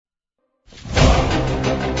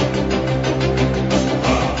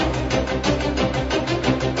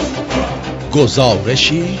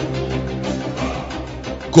گزارشی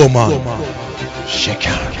گمان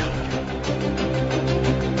شکن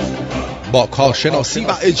با کارشناسی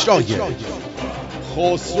و اجرای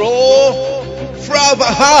خسرو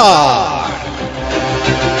فرابهار.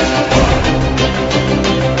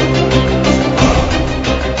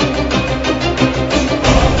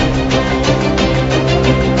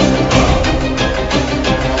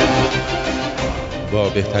 با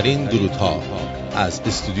بهترین درودها از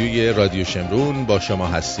استودیوی رادیو شمرون با شما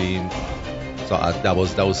هستیم. ساعت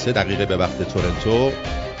 12:03 به وقت تورنتو،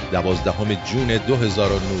 12 جون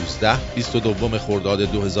 2019، 22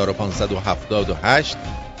 خرداد 2578.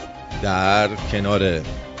 در کنار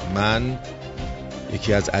من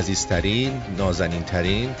یکی از عزیزترین،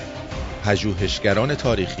 نازنینترین پژوهشگران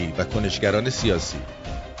تاریخی و کنشگران سیاسی،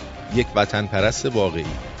 یک وطن پرست واقعی،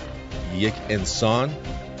 یک انسان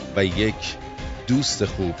و یک دوست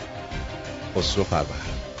خوب، خسرو فرابهار.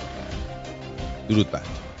 درود بر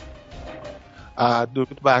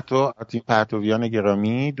درود بر تو آتین پرتویان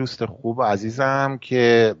گرامی، دوست خوب و عزیزم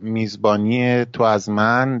که میزبانی تو از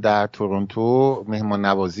من در تورنتو، مهمان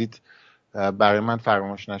نوازیت برای من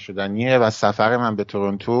فراموش نشدنیه و سفر من به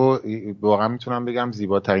تورنتو واقعا میتونم بگم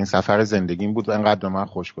زیباترین سفر زندگیم بود و انقدر به من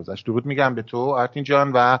خوش گذشت. درود میگم به تو آرتین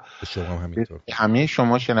جان و شما همینطور. همه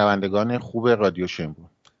شما شنوندگان خوب رادیو شمرون.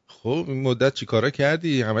 خب این مدت چی کارا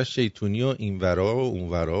کردی؟ همش شیطونی و اینورا و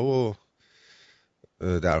اونورا و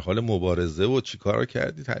در حال مبارزه و چی کارا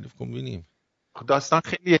کردی؟ تعریف کن ببینیم. داستان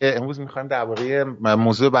خیلیه. امروز میخوایم درباره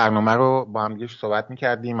موضوع برنامه رو با هم دیگه صحبت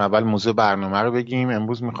میکردیم. اول موضوع برنامه رو بگیم.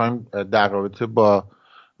 امروز میخوایم در رابطه با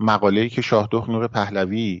مقاله‌ای که شاهدخت نور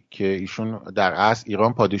پهلوی که ایشون در اصل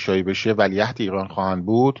ایران پادشاهی بشه ولیعهد ایران خواهند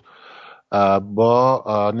بود،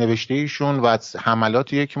 با نوشته ایشون و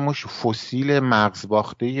حملات یک مش فسیل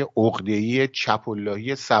مغزباخته عقده‌ای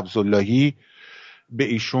چپ‌اللهی سبزاللهی به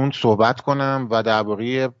ایشون صحبت کنم و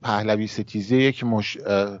درباره پهلوی ستیزی یک مش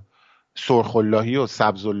سرخاللهی و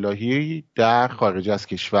سبزاللهی در خارج از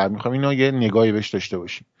کشور. میخوام اینو یه نگاهی بهش داشته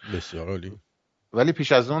باشیم. بسیار عالی. ولی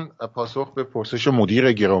پیش از اون پاسخ به پرسش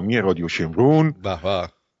مدیر گرامی رادیو شمرون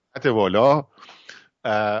والا.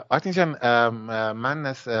 آرتین جان،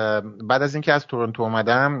 من بعد از اینکه از تورنتو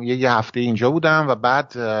اومدم یه هفته اینجا بودم و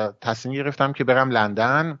بعد تصمیم گرفتم که برم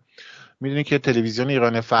لندن. میدونی که تلویزیون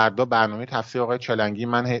ایران فردا برنامه تفسیر آقای چالنگی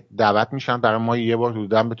من دعوت میشم برای ما یه بار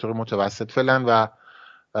حدوداً به طور متوسط فعلا و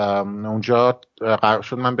اونجا قرار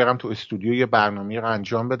شد من برم تو استودیو یه برنامه رو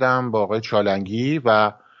انجام بدم با آقای چالنگی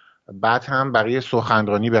و بعد هم برای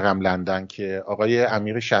سخنرانی برم لندن که آقای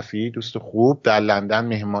امیر شفیعی دوست خوب در لندن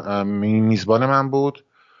میزبان من بود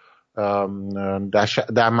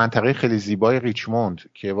در منطقه خیلی زیبای ریچموند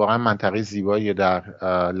که واقعا منطقه زیبایی در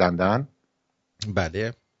لندن.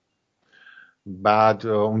 بله. بعد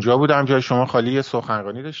اونجا بودم، جای شما خالی، یه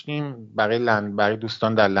سخنرانی داشتیم برای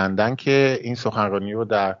دوستان در لندن که این سخنرانی رو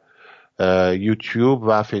در یوتیوب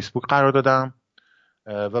و فیسبوک قرار دادم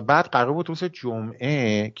و بعد قرار بود روز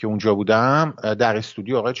جمعه که اونجا بودم در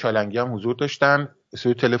استودیو آقای چالنگی هم حضور داشتن.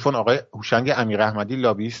 استودیو تلفن آقای هوشنگ امیراحمدی،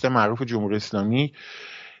 لابیست معروف جمهوری اسلامی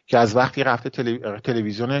که از وقتی رفته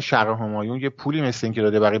تلویزیون شهر همایون یه پولی مثل این که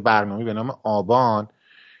داده برای برنامه به نام آبان،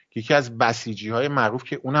 یکی از بسیجی های معروف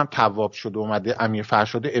که اونم تواب شده اومده، امیر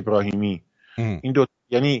فرشاد ابراهیمی. این دو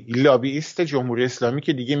یعنی لابیست جمهوری اسلامی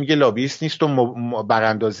که دیگه میگه لابیست نیست و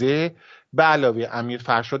براندازه، به علاوه امیر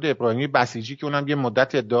فرشاد ابراهیمی بسیجی که اونم یه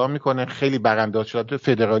مدت ادعا میکنه خیلی برانداز شده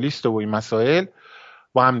فدرالیست و این مسائل،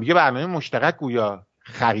 با هم دیگه برنامه مشترک گویا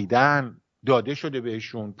خریدن، داده شده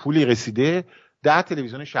بهشون، پولی رسیده در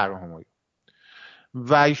تلویزیون شهر همایون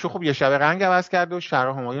و ایشون خب یه شب رنگ عوض کرده و شهر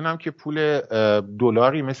همایون هم که پول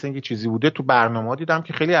دلاری مثل اینکه چیزی بوده. تو برنامه دیدم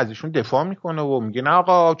که خیلی از ایشون دفاع میکنه و میگه نه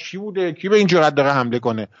آقا چی بوده، کی به این جرأت داره حمله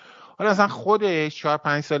کنه. حالا اصلا خودش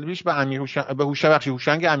 4-5 سال پیش به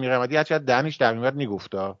هوشنگ امیراحمدی هرچند دهنش در میاد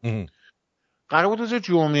میگفتا. قرار بود روز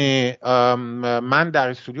جمعه من در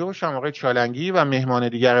استودیو باشم، آقای چالنگی و مهمان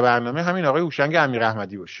دیگر برنامه همین آقای هوشنگ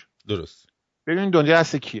امیراحمدی باشه. درست. ببینید دنیا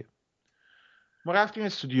دست کیه. ما رفتیم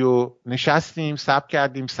استودیو، نشستیم، ثبت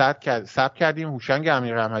کردیم. هوشنگ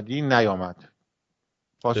امیراحمدی نیامد،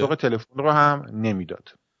 پاسخ تلفن رو هم نمیداد.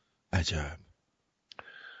 عجب.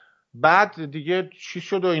 بعد دیگه چی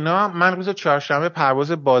شد و اینا. من روز چهارشنبه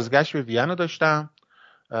پرواز بازگشت به وین رو داشتم.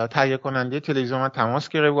 تهیه کننده تلویزیون من تماس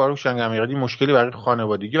گرفت، هوشنگ امیراحمدی مشکلی برای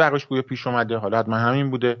خانوادگی براش گویا پیش اومده، حالا حتما همین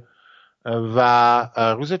بوده و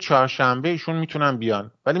روز چهارشنبه ایشون میتونن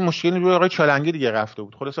بیان، ولی مشکلی روی آقای چالنگی دیگه رفته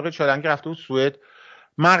بود. خلاص آقای چالنگی رفته بود سوئد،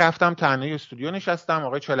 من رفتم تنهایی استودیو نشستم،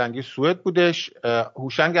 آقای چالنگی سوئد بودش،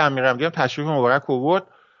 هوشنگ امیراحمدی هم تشریف مبارک آورد.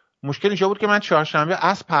 مشکل اینجا بود که من چهارشنبه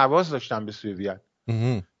عصر پرواز داشتم به سوی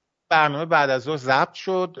وین. برنامه بعد از ظهر ضبط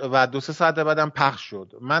شد و 2-3 ساعت بعدم پخش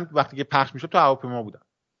شد. من وقتی که پخش میشد تو هواپیما بودم.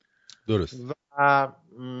 درست. و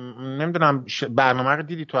نمیدونم برنامه رو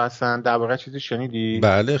دیدی تو اصلا درباره چیزی شنیدی؟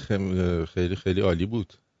 بله خیلی خیلی عالی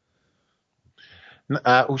بود.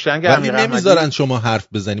 هوشنگ ولی امیرحمدی نمیذارن شما حرف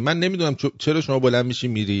بزنی. من نمیدونم چرا شما بلند میشی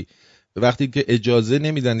میری وقتی که اجازه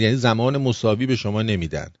نمیدن، یعنی زمان مساوی به شما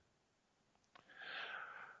نمیدن.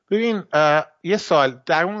 ببین یه سال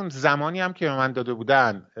در اون زمانی هم که به من داده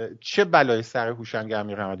بودن چه بلایی سر هوشنگ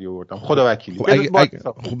امیرحمدی آوردم خدا وکیلی.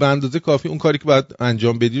 خب به اندازه کافی اون کاری که باید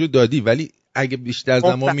انجام بدی رو دادی، ولی اگه بیشتر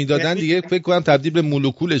زمان میدادن دیگه فکر کنم تبدیل به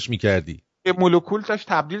مولکولش میکردی. مولکول داشت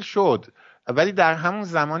تبدیل شد، ولی در همون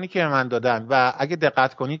زمانی که من دادن و اگه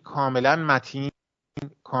دقت کنی کاملا متین،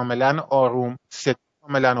 کاملا آروم،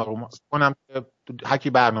 کاملا آروم کنم که حکی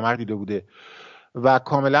برنامه رو دیده بوده و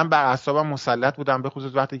کاملا بر اعصابم مسلط بودم، به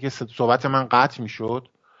خصوص وقتی که صحبت من قطع میشد.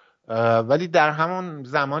 ولی در همون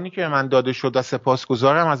زمانی که من داده شد و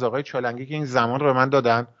سپاسگزارم از آقای چالنگی که این زمان رو به من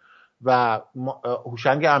دادن و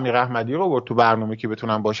هوشنگ امیرحمدی رو برد تو برنامه که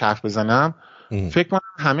بتونم باش حرف بزنم. فکر کنم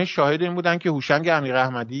همه شاهد این بودن که هوشنگ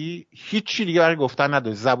امیرحمدی هیچ چیزی دیگه برای گفتن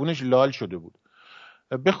نداره، زبونش لال شده بود.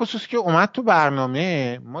 به خصوص که اومد تو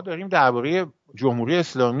برنامه، ما داریم درباره جمهوری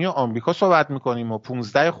اسلامی و آمریکا صحبت میکنیم و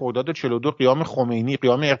 15 خرداد 42 قیام خمینی،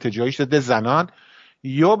 قیام ارتجاعی ضد زنان،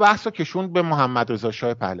 یا بحثو کشوند به محمد رضا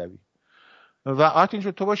شاه پهلوی. و آرتین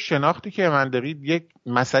تو با شناختی که من دارید یک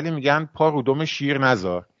مسئله میگن پا رو دم شیر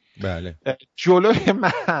نذار. بله. جلوی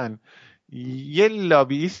من یه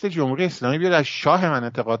لابییست جمهوری اسلامی بیاد از شاه من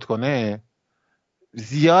انتقاد کنه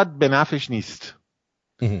زیاد به نفعش نیست.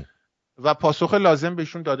 و پاسخ لازم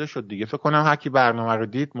بهشون داده شد دیگه. فکر کنم هر کی برنامه رو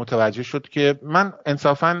دید متوجه شد که من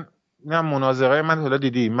انصافا نه مناظره من حالا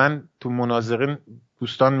دیدی، من تو مناظره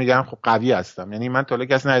دوستان میگن خب قوی هستم، یعنی من تا حالا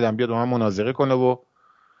کسی ندیدم بیاد با من مناظره کنه و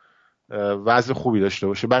وضع خوبی داشته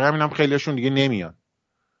باشه. برای همینم خیلیشون دیگه نمیان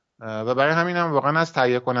و برای همینم واقعا از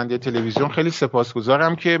تهیه کننده تلویزیون خیلی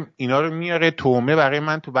سپاسگزارم که اینا رو میاره تومه برای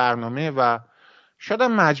من تو برنامه و شاید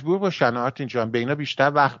مجبور باشن آرتین جان به اینا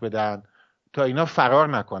بیشتر وقت بدن تا اینا فرار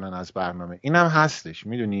نکنن از برنامه. اینم هستش،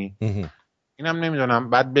 میدونی. اینم نمیدونم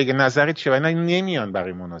بعد بگه نظرت چیه، اینا نمیان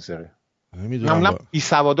برای مناظره. معمولا بی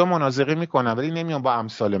سوادا مناظره میکنن ولی نمیان با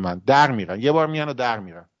امثال من، در میرن، یه بار میان و در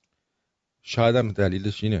میرن. شاید هم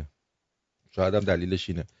دلیلش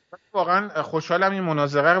اینه. واقعا خوشحالم این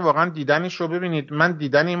مناظره رو واقعا دیدنش رو ببینید. من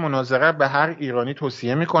دیدن این مناظره به هر ایرانی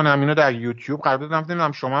توصیه میکنم. اینو در یوتیوب قرار دادم،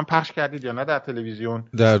 نمیدونم شما هم پخش کردید یا نه در تلویزیون.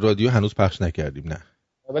 در رادیو هنوز پخش نکردیم، نه.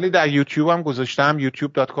 ولی در یوتیوب هم گذاشتم،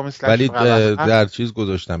 youtube.com/. ولی در چیز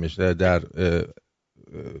گذاشتمش، در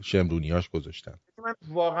شمرونیاش گذاشتم. من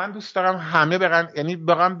واقعا دوست دارم همه برن، یعنی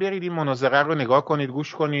واقعا برید این مناظره رو نگاه کنید،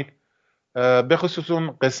 گوش کنید، به خصوص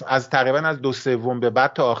اون قسم از تقریبا از 2/3 به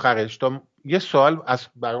بعد تا آخرش. تا یه سوال از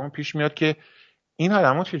برامون پیش میاد که این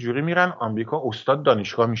آدما چجوری میرن آمریکا استاد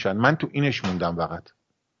دانشگاه میشن؟ من تو اینش موندم فقط.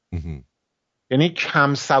 یعنی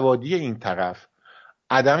کم سوادی این طرف،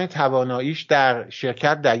 عدم تواناییش در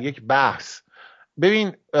شرکت در یک بحث.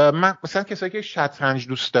 ببین من مثلا کسایی که شطرنج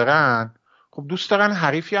دوست دارن، خب دوست دارن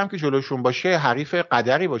حریفی هم که جلوشون باشه حریف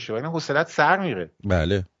قدری باشه، یعنی حوصله‌ات سر میره.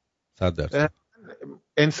 بله 100%.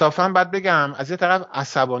 انصافا باید بگم از یه طرف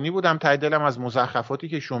عصبانی بودم ته دلم از مزخرفاتی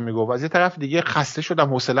که شون میگفت، از یه طرف دیگه خسته شدم،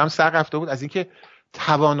 حوصله‌ام سر رفته بود از اینکه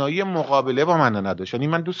توانایی مقابله با من نداشت. یعنی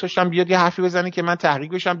من دوست داشتم بیاد یه حرفی بزنه که من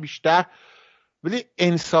تحریک بشم بیشتر، ولی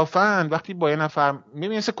انصافا وقتی با یه نفر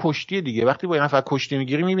میبینی مثل کشتی دیگه، وقتی با یه نفر کشتی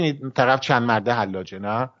میگیری میبینی طرف چند مرده حلاجه،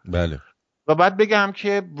 نه؟ بله. و بعد بگم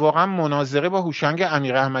که واقعا مناظره با هوشنگ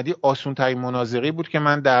امیرحمدی آسون ترین مناظره بود که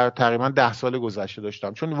من در تقریبا 10 سال گذشته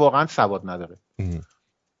داشتم، چون واقعا سواد نداره.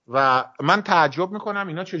 و من تعجب میکنم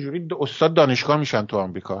اینا چجوری استاد دانشگاه میشن تو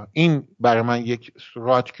آمریکا. این برای من یک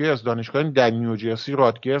راتگرز، دانشگاه در نیوجرسی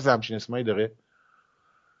راتگرز همچین اسمایی داره.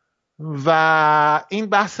 و این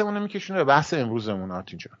بحثمون رو میکشونه به بحث امروزمون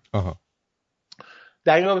آرتین جان.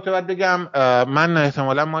 در این رابطه باید بگم من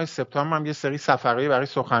احتمالا ماه سپتامبر هم یه سری سفرهایی برای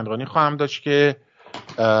سخنرانی خواهم داشت که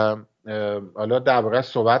حالا درباره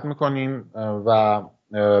صحبت میکنیم و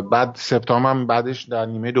بعد سپتامبر هم بعدش در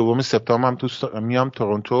نیمه دوم سپتامبر هم میام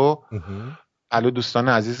تورنتو علی دوستان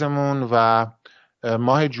عزیزمون و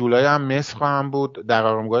ماه جولای هم مصر خواهم بود در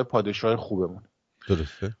آرامگاه پادشاه خوبمون.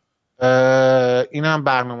 درسته. این هم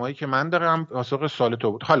برنامه‌ای که من دارم پاسخ سوال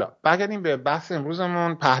تو بود. حالا برگردیم به بحث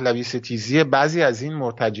امروزمون، پهلوی ستیزی بعضی از این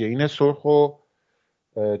مرتجعین سرخ و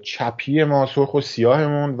چپی ما، سرخ و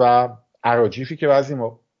سیاهمون و اراجیفی که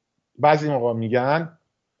بعضی موقع میگن.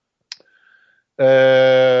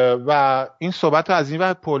 و این صحبت رو از این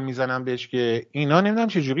ور پل میزنم بهش که اینا نمیدونم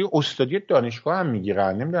چجوری استادی دانشگاه هم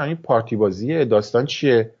میگیرن، نمیدونم این پارتی بازیه داستان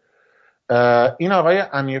چیه. این آقای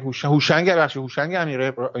امیر هوشنگ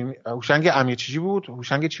امیر چی بود؟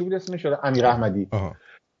 هوشنگ چی بود اسمش؟ امیر احمدی.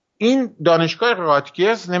 این دانشگاه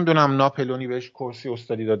راتگرز نمیدونم ناپلونی بهش کرسی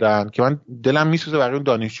استادی دادن که من دلم میسوزه برای اون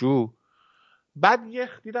دانشجو. بعد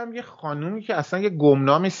دیدم یه خانومی که اصلا یه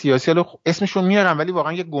گمنام سیاسی، اسمشو میارم ولی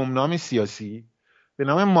واقعا یه گمنام سیاسی به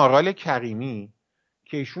نام مارال کریمی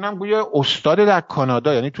که ایشون هم گویا استاد در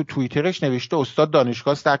کانادا، یعنی تو توییترش نوشته استاد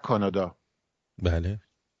دانشگاه است در کانادا. بله.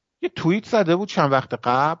 یه توییت زده بود چند وقت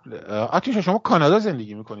قبل. آتیش شما کانادا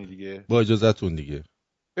زندگی میکنی دیگه؟ با اجازهتون دیگه.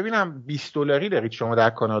 ببینم $20 دارید شما در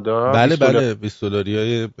کانادا؟ بله بله،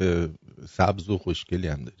 $20 سبز و خوشگلی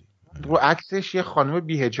هم داری. رو عکسش یه خانم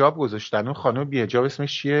بی‌حجاب گذاشتن. اون خانم بی‌حجاب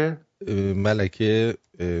اسمش چیه؟ ملکه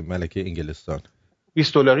انگلستان.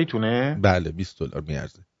 $20 تونه؟ بله $20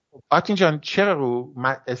 میارزه. آتین جان چرا رو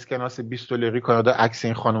اسکناس $20 کانادا عکس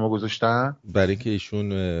این خانم رو گذاشتن؟ برای اینکه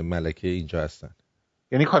ایشون ملکه اینجا هستن.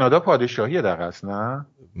 یعنی کانادا پادشاهیه در اصل، نه؟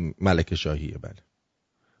 ملکه شاهیه، بله.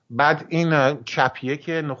 بعد این چپیه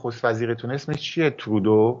که نخست وزیرتون اسمش چیه؟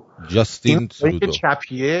 ترودو. جاستین ترودو.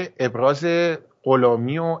 چپیه ابراز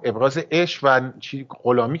غلامی و ابراز عشق و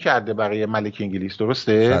غلامی کرده برای ملکه انگلیس،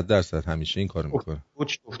 درسته؟ 100% همیشه این کارو میکنه.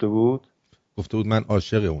 چی گفته بود؟ گفته بود من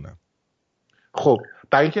عاشق اونم. خب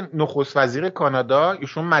برای اینکه نخست وزیر کانادا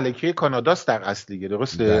ایشون ملکه کاناداست در اصل دیگه،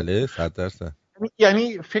 درسته؟ بله 100%.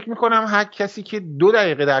 یعنی فکر میکنم هر کسی که 2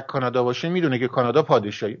 دقیقه در کانادا باشه میدونه که کانادا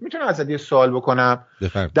پادشاهی. میتونم ازت یه سوال بکنم؟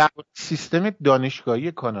 در سیستم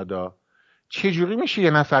دانشگاهی کانادا چجوری میشه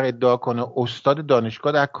یه نفر ادعا کنه استاد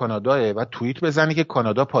دانشگاه در کاناداه و توییت بزنه که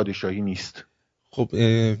کانادا پادشاهی نیست؟ خب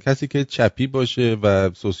کسی که چپی باشه و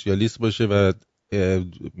سوسیالیست باشه و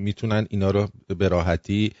میتونن اینا رو به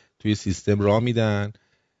راحتی توی سیستم راه میدن.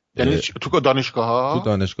 یعنی تو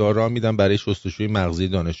دانشگاه راه میدن برای شستشوی مغزی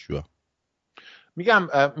دانشجوها. میگم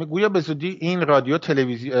گویا به زودی این رادیو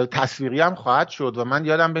تلویزیون تصویری هم خواهد شد و من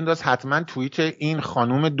یادم بنداز حتما توییت این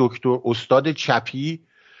خانم دکتر استاد چپی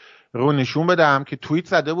رو نشون بدم که توییت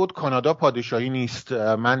زده بود کانادا پادشاهی نیست.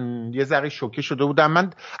 من یه ذره شوکه شده بودم. من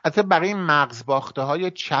حتی برای مغز باخته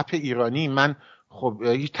های چپ ایرانی من خب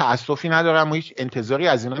هیچ تأسفی ندارم و هیچ انتظاری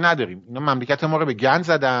از اینا نداریم. اینا مملکت ما رو به گند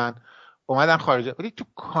زدن اومدن خارج. ولی تو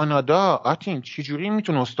کانادا آتین چجوری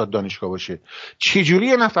میتونه استاد دانشگاه باشه؟ چجوری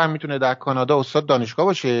یه نفر میتونه در کانادا استاد دانشگاه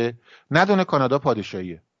باشه ندونه کانادا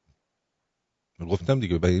پادشاهیه؟ گفتم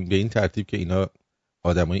دیگه به این ترتیب که اینا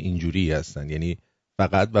آدمای اینجوری هستن، یعنی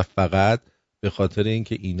فقط به خاطر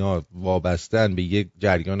اینکه اینا وابستن به یک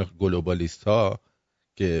جریان گلوبالیست ها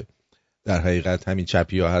که در حقیقت همین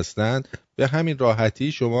چپی ها هستن، به همین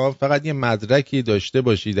راحتی شما فقط یه مدرکی داشته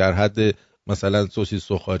باشی در حد مثلا سوسیس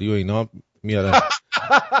سوخاری و اینا میارن.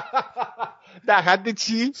 در حد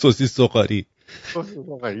چی؟ سوسیس سوخاری. سوسیس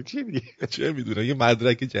سوخاری چی دیگه؟ چه میدونم یه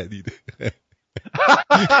مدرک جدیده.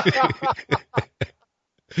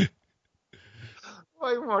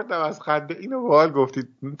 وای مردم از خنده. اینو باحال گفتید.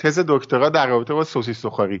 تز دکترا در رابطه با سوسیس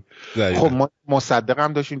سوخاری. خب ما مصدق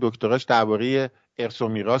هم داشتیم دکتراش درباره ارث و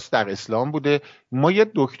میراث در اسلام بوده. ما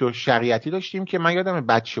یه دکتر شریعتی داشتیم که من یادمه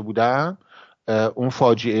بچه بودم اون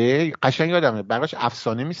فاجعه قشنگ یادمه براش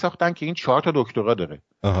افسانه میساختن که این 4 تا دکترا داره.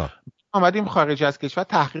 آمدیم خارج از کشور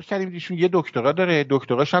تحقیق کردیم دیدیم یه دکترا داره،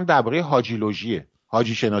 دکتراش هم درباره حاجیولوژیه،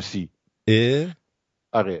 حاجی شناسی.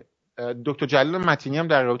 آره دکتر جلیل متینی هم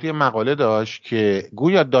در رابطه مقاله داشت که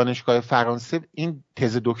گویا دانشگاه فرانسه این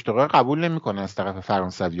تز دکترا قبول نمیکنه از طرف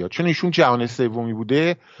فرانسوی‌ها چون ایشون جهان سومی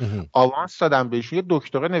بوده. آوانس دادن بهشون. یه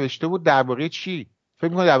دکترا نوشته بود درباره چی؟ فکر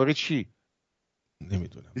می‌کنی درباره چی؟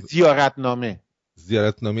 نمیدونم.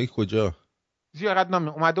 زیارتنامه کجا؟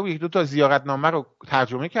 زیارتنامه اومده بود 1-2 تا زیارتنامه رو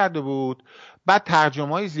ترجمه کرده بود. بعد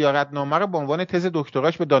ترجمه‌های زیارتنامه رو به عنوان تز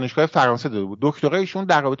دکتراش به دانشگاه فرانسه داده بود. دکترایشون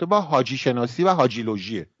در رابطه با حاجی شناسی و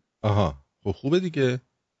حاجیولوژیه. خب خوبه دیگه.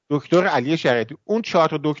 دکتر علی شریعتی. اون 4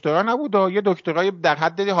 تا دکترا نبود، یه دکترای در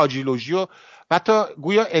حد حاجیولوژی و حتی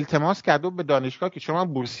گویا التماس کرده به دانشگاه که چون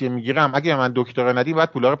من بورسیه میگیرم اگه من دکترا ندی باید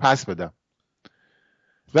پولا رو پس بدم.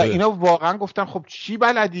 و اینا واقعا گفتن خب چی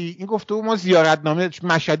بلدی؟ این گفته ما زیارتنامه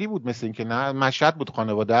مشهدی بود مثل این که نه مشهد بود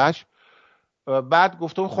خانواده‌اش. بعد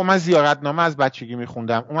گفته خب من زیارتنامه از بچگی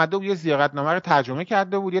میخوندم. اومده بود یه زیارتنامه رو ترجمه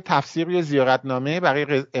کرده بود، یه تفسیر یه زیارتنامه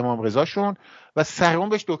برای امام رضاشون و سرون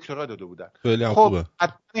بهش دکترا داده بودن. خب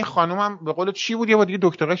این خانومم به قول چی بود یه بار دیگه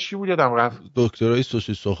دکتراش چی بود یادم رفت. دکترای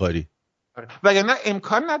سوسیس سوخاری. وگرنه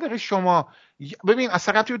امکان نداره شما ببین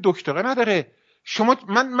اصلا ربطی به دکترا نداره. شما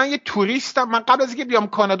من یه توریستم. من قبل از اینکه بیام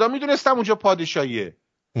کانادا میدونستم اونجا پادشاهیه.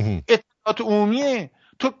 اطلاعات عمومیه.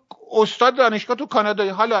 تو استاد دانشگاه تو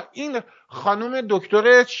کانادا. حالا این خانم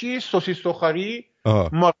دکتر سوسیس سخاری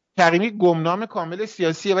ما کریمی گمنام کامل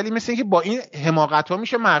سیاسیه، ولی مثل اینکه با این حماقت‌ها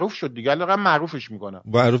میشه معروف شد دیگه. الان معروفش میکنم.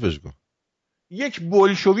 معروفش کن. یک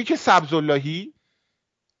بولشویک سبزاللهی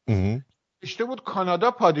اشته بود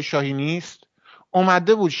کانادا پادشاهی نیست،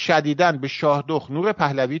 اومده بود شدیداً به شاهدخت نور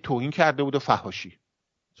پهلوی توهین کرده بود و فحاشی.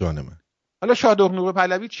 جان من. حالا شاهدخت نور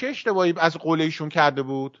پهلوی چه اشتباهی از قول ایشون کرده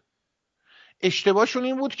بود؟ اشتباهشون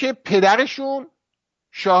این بود که پدرشون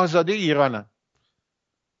شاهزاده ایرانن.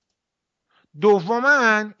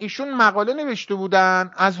 دوما ایشون مقاله نوشته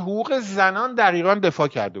بودن از حقوق زنان در ایران دفاع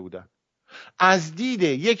کرده بودن. از دید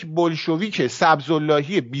یک بولشویک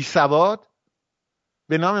سبزاللهی بی سواد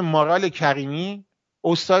به نام مارال کریمی،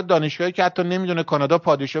 استاد دانشگاهی که حتی نمیدونه کانادا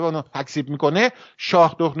پادشاه اونو تکذیب میکنه،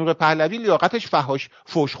 شاهدخت نور پهلوی لیاقتش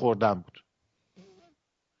فوش خوردن بود.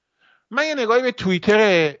 من یه نگاهی به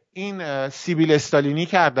توییتر این سیبیل استالینی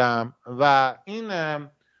کردم و این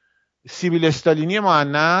سیبیل استالینی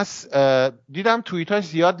مؤنث دیدم توییتاش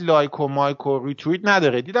زیاد لایک و مایک و ریتوییت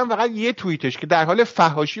نداره. دیدم فقط یه توییتش که در حال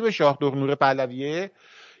فحاشی به شاهدخت نور پهلویه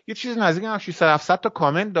یه چیز نزدیک 600-700 تا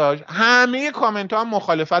کامنت داشت. همه کامنت ها هم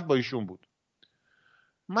مخالفت با ایشون بود.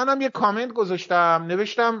 منم یه کامنت گذاشتم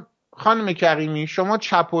نوشتم خانم کریمی شما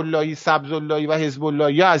چپ‌اللهی، سبزاللهی و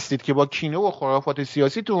حزب‌اللهی هستید که با کینه و خرافات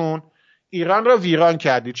سیاسیتون ایران را ویران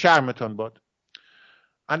کردید، شرمتان باد.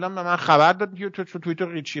 الان به من خبر داد که تو توییتر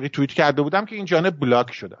ریتوییت کرده بودم که این جانب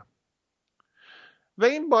بلاک شدم و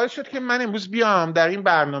این باعث شد که من امروز بیام در این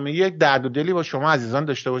برنامه یک درد و دلی با شما عزیزان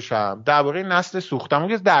داشته باشم درباره نسل سوختمون.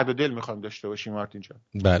 که درد و دل میخوایم داشته باشیم مارتین جان.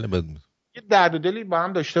 بله بدون. یه درد و دلی با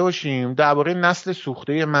هم داشته باشیم درباره نسل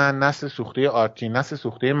سوخته من، نسل سوخته آرتین، نسل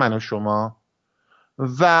سوخته من و شما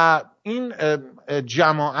و این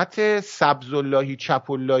جماعت سبزاللهی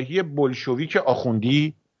چپ‌اللهی بولشویک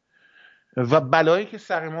آخوندی و بلایی که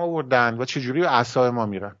سر ما آوردن و چجوری اعصاب ما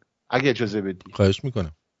میرن. اگه اجازه بدی. خواهش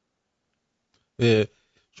میکنم.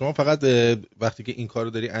 شما فقط وقتی که این کارو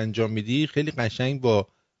داری انجام میدی خیلی قشنگ با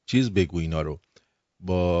چیز بگو اینا رو،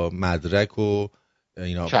 با مدرک و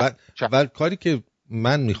اینا. و کاری که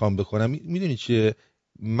من میخوام بکنم میدونی چیه؟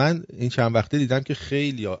 من این چند وقته دیدم که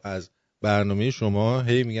خیلی از برنامه شما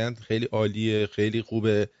هی میگن خیلی عالیه، خیلی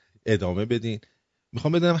خوبه، ادامه بدین.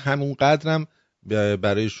 میخوام بدونم همون قدرم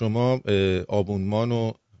برای شما آبونمان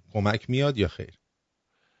و کمک میاد یا خیر؟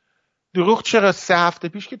 دروغ چرا؟ 3 هفته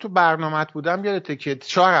پیش که تو برنامه‌ات بودم یادته که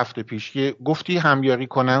 4 هفته پیش که گفتی همیاری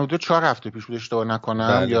کنن و 4 هفته پیش بود اشتباه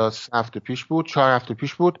نکنم. بله. یا 3 هفته پیش بود، 4 هفته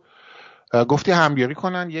پیش بود، گفتی همیاری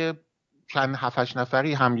کنن. یه چند 7-8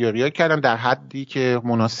 نفری همیاری‌ها کردن در حدی که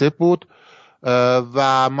مناسب بود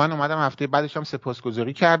و من اومدم هفته بعدش هم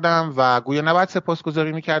سپاسگزاری کردم و گویا نباید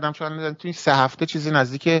سپاسگزاری میکردم چون تو این 3 هفته چیزی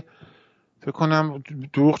نزدیک فکر کنم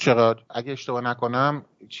دروغ چرا اگه اشتباه نکنم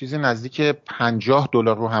چیزی نزدیک $50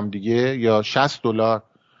 رو هم دیگه یا $60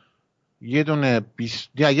 یه دونه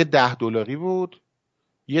 20 یه $10 بود،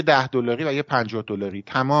 یه $10 و یه $50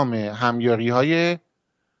 تمام همیاری های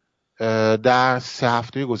در 3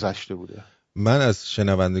 هفته گذشته بوده. من از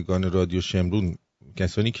شنوندگان رادیو شمرون،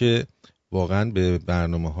 کسانی که واقعا به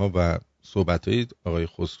برنامه‌ها و صحبت‌های آقای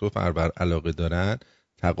خسرو فربر علاقه دارن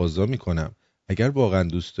تقاضا میکنم اگر واقعا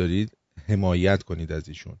دوست دارید حمایت کنید از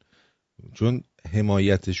ایشون، چون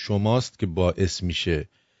حمایت شماست که باعث میشه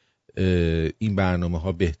این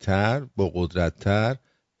برنامه‌ها بهتر با قدرت‌تر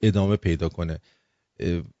ادامه پیدا کنه.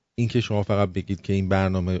 این که شما فقط بگید که این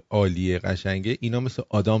برنامه عالیه قشنگه، اینا مثل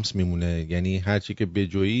آدامس میمونه، یعنی هر چی که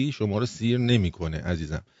بجویی شما رو سیر نمیکنه.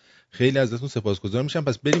 عزیزم خیلی ازتون سپاسگزار میشم.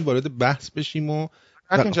 پس بریم وارد بحث بشیم و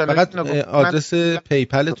فقط آدرس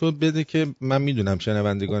پیپل تو بده که من میدونم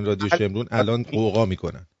شنوندگان رادیو شمرون الان قوقا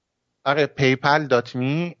میکنن. آره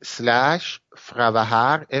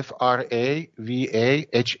paypal.me/fravahar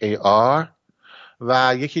FRAVAHAR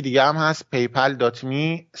و یکی دیگه هم هست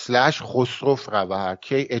paypal.me/khosrofravahar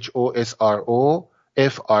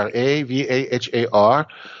KHOSROFRAVAHAR.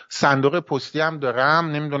 صندوق پستی هم دارم،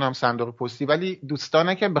 نمیدونم صندوق پستی، ولی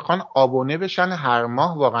دوستانه که بخوان آبونه بشن هر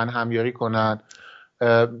ماه واقعا همیاری کنن.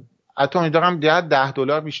 حتی امیدوارم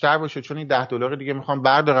 $10 بیشتر باشه چون این $10 دیگه میخوام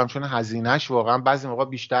بردارم چون هزینهش واقعا بعضی موقع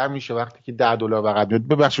بیشتر میشه وقتی که $10 فقط میاد.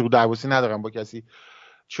 ببخشید دربوسی ندارم با کسی،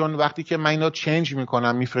 چون وقتی که من اینو چنج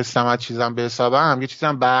میکنم میفرستم از چیزم به حسابم یه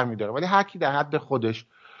چیزم برمیداره، ولی هر کی در حد خودش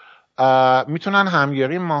میتونن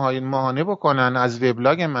همیاری ماهانه بکنن. از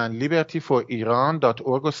وبلاگ من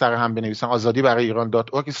libertyforiran.org رو سر هم بنویسن، آزادی برای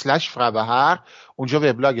ایران.org/fravahar. اونجا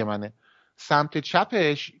وبلاگ منه. سمت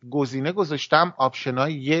چپش گزینه گذاشتم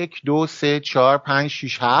آپشنای 1 2 3 4 5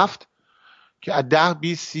 6 7 که 10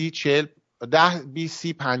 20 30 40 10 20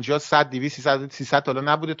 30 50 100 200 300 تا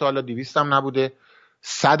حالا نبوده، تا حالا 200 هم نبوده،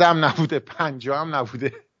 100 هم نبوده، 50 هم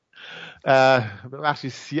نبوده،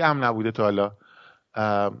 ببخشید 30 هم نبوده تا حالا،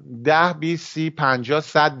 10 20 30 50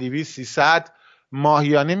 100 200 300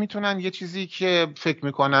 ماهیانه میتونن یه چیزی که فکر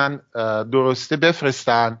میکنن درسته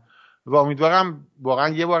بفرستن و امیدوارم واقعا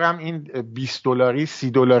یه بارم این $20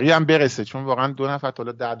 $30 هم برسه، چون واقعا 2 نفر تا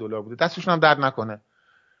حالا $10 بوده، دستشون هم درد نکنه.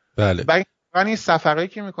 بله. واقعا این سفرهایی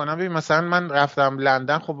که میکنم، ببین مثلا من رفتم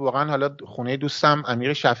لندن، خب واقعا حالا خونه دوستم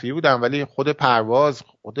امیر شفیعی بودم، ولی خود پرواز،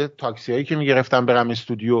 خود تاکسی هایی که میگرفتم برم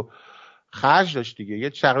استودیو خرج داشت دیگه، یه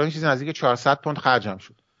تقریبا چیزی نزدیک 400 پوند خرجم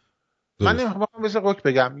شد. من نمیخوام بذار رک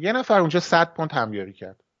بگم، یه نفر اونجا 100 پوند همیاری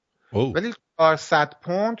کرد. ولی 400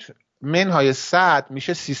 پوند منهای 100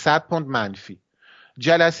 میشه 300 پوند منفی.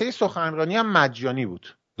 جلسه سخنرانی هم مجانی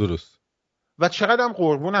بود. درست. و چقدر هم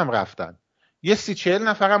قربونم رفتن. یه 30-40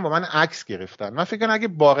 نفرم با من عکس گرفتن. من فکر کنم اگه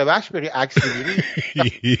باغ وحش بری عکس بگیری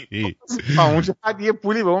اونجا بعد یه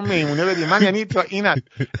پولی به اون میمونه بدی. من یعنی تا این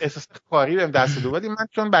احساس کاری بهم دست داد، ولی من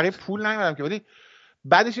چون برای پول نمیبرم که، ولی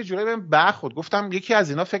بعدش یه جوری بهم برخورد. گفتم یکی از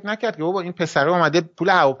اینا فکر نکرد که بابا این پسره اومده پول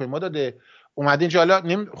هواپیما داده اومده اینجا،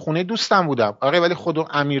 حالا خونه دوستم بودم آره، ولی خود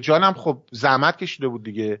امیر جانم خب زحمت کشیده بود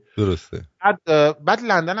دیگه. درسته. بعد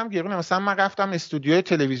لندن هم گرونه. مثلا من رفتم استودیوی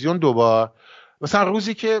تلویزیون دوبار، مثلا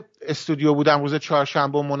روزی که استودیو بودم روز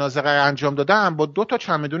چهارشنبه و مناظره انجام دادم، با 2 تا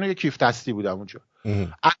چمدون و یک کیف دستی بودم اونجا.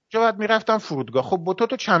 اونجا بعد میرفتم فرودگاه، خب با 2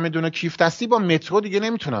 تا چمدون و کیف دستی با مترو دیگه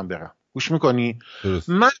نمیتونم برم. گوش میکنی؟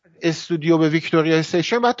 من استودیو به ویکتوریا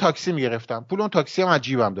استیشن بعد تاکسی میگرفتم، پول اون تاکسی هم از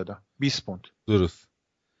جیبم دادم 20 پوند. درست.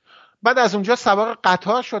 بعد از اونجا سوار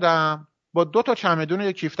قطار شدم، با 2 تا چمدون و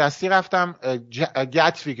یک کیف دستی رفتم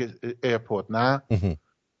گتویک ایرپورت. نه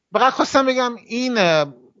فقط خواستم بگم این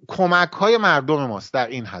کمک های مردم ماست در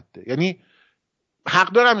این حده، یعنی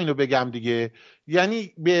حق دارم اینو بگم دیگه.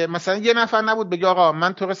 یعنی مثلا یه نفر نبود بگه آقا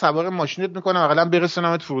من تو رو سوار ماشینت میکنم اقلا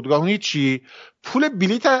برسونمت فرودگاه، اون چی پول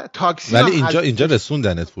بلیت تاکسی. ولی اینجا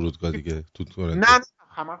رسوندنت فرودگاه دیگه تو تورنتو. نه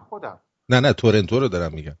همه خودم. نه تورنتو رو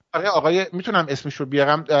دارم میگم. آره آقای میتونم اسمش رو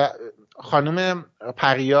بیارم، خانم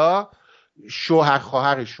پریا شوهر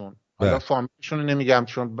خواهرشون، حالا فامیلشون رو نمیگم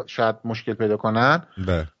چون شاید مشکل پیدا کنن.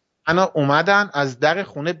 انا اومدن از در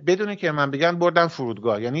خونه بدون که من بگن بردن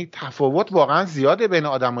فرودگاه. یعنی تفاوت واقعا زیاده بین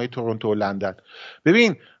آدمای تورنتو و لندن.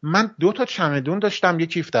 ببین من 2 تا چمدون داشتم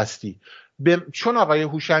یک کیف دستی، چون آقای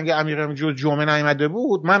هوشنگ امیرم جمعه نیامده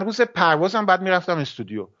بود، من روز پروازم بعد میرفتم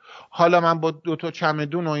استودیو. حالا من با 2 تا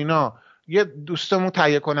چمدون و اینا، یه دوستمون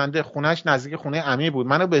تهیه کننده خونش نزدیک خونه امیر بود،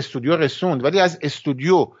 منو به استودیو رسوند، ولی از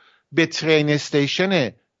استودیو به ترین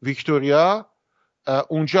استیشن ویکتوریا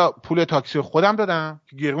اونجا پول تاکسی خودم دادم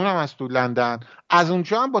که گرونم از تو لندن. از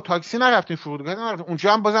اونجا هم با تاکسی نرفتیم فرودگاه،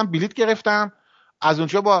 اونجا هم بازم بلیت گرفتم، از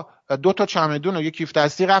اونجا با 2 تا چمدون و یک کیف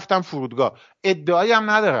دستی رفتم فرودگاه. ادعایی هم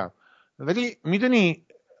ندارم، ولی میدونی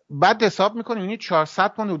بعد حساب میکنیم یعنی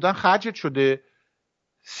 400 پوند بودن خرجت شده،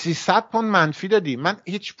 300 پوند منفی دادی. من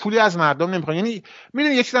هیچ پولی از مردم نمیخوام. یعنی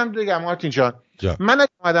میدونی یه چیزم بگم مارتین جان، من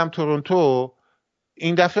اومدم تورنتو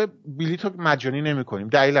این دفعه بلیط رو مجانی نمی کنیم،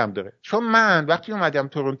 دلیلم داره. چون من وقتی اومدم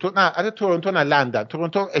تورنتو، نه لندن،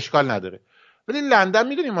 تورنتو اشکال نداره، ولی لندن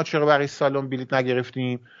میدونیم ما چرا برای سالن بلیط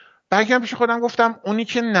نگرفتیم؟ برگردم پیش خودم گفتم اونی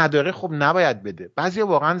که نداره خب نباید بده. بعضیا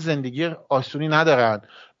واقعا زندگی آسونی ندارن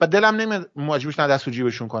و دلم نمیاد مجبورش دست تو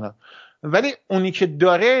جیبشون کنم، ولی اونی که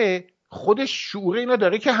داره خودش شعور اینو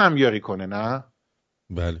داره که همیاری کنه. نه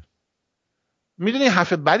بله. میدونی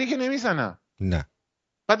حرف بدی که نمیزنم. نه.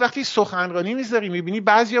 بعد وقتی سخنرانی میذاری میبینی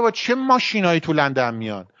بعضیا با چه ماشینایی تو لندن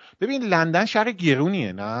میان. ببین لندن شهر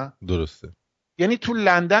گرونیه. نه درسته. یعنی تو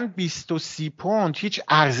لندن 20 و 30 پوند هیچ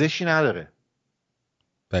ارزشی نداره.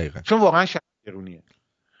 دقیقاً. چون واقعا شهر گرونیه.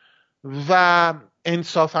 و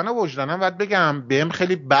انصافاً و وجداناً باید بگم بهم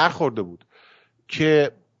خیلی برخورده بود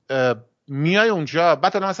که میای اونجا،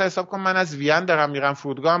 بعد مثلا حساب کن من از وین دارم میرم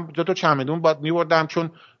فرودگاه، 2 تا چمدون باید میبردم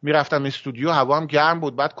چون میرفتم استودیو، هوام گرم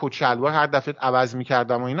بود، بعد کچلوار هر دفعه عوض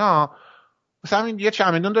میکردم و اینا. مثلا یه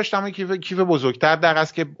چمدون داشتم، کیف بزرگتر در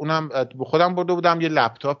است که اونم خودم برده بودم، یه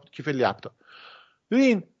لپتاپ، کیف لپتاپ.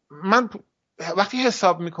 ببین من وقتی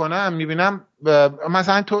حساب میکنم میبینم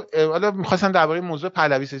مثلا تو حالا میخواستم درباره موضوع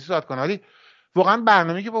پهلوی سیاسی صحبت کنم، ولی واقعا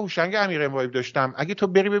برنامه‌ای که با هوشنگ امیراموایی داشتم، اگه تو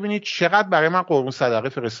بری ببینی چقدر برای من قربون صدقه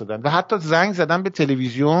فرستادن و حتی زنگ زدن به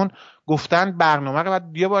تلویزیون گفتن برنامه رو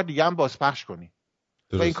بعد یه بار دیگه هم بازپخش کنی.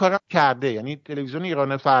 و این کارو کرده، یعنی تلویزیون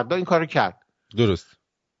ایران فردا این کارو کرد. درست.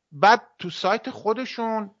 بعد تو سایت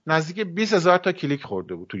خودشون نزدیک 20,000 تا کلیک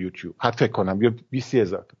خورده بود تو یوتیوب، حد فکر کنم یا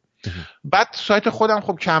 20,000 تا. بعد سایت خودم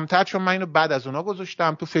خب کمتر، چون من اینو بعد از اونا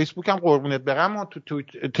گذاشتم. تو فیسبوک هم قربونت برم و تو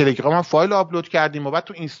تلگرام هم فایل آپلود کردیم و بعد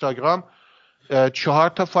تو اینستاگرام 4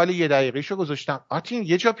 تا فایل 1 دقیقه‌شو گذاشتم. آرتین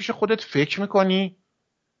یه جا پیش خودت فکر میکنی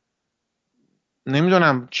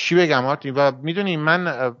نمیدونم چی بگم آرتین. و میدونی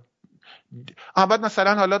من بعد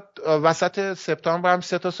مثلا حالا وسط سپتامبر هم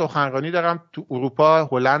 3 تا سخنرانی دارم تو اروپا،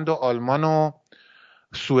 هلند و آلمان و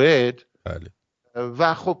سوئد. بله.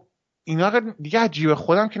 و خب اینا رو دیگه عجیبه،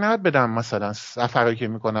 خودم که نباید بدم مثلا سفرهایی که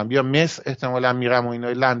میکنم، بیا مصر احتمالا میرم و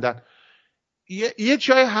اینا، لندن. یه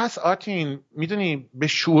جای هست آرتین، میدونی به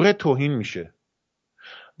شعور توهین میشه.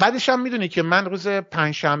 بعدش هم میدونی که من روز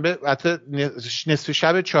پنجشنبه، نصف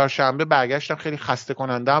شب چهارشنبه برگشتم، خیلی خسته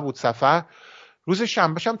کننده بود سفر. روز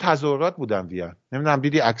شنبهش هم تظاهرات بودن وین، نمیدونم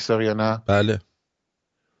دیدی عکس‌ها یا نه. بله.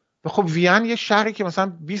 و خب وین یه شهری که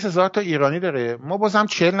مثلا 20,000 تا ایرانی داره، ما بازم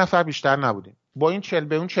 40 نفر بیشتر نبودیم. با این 40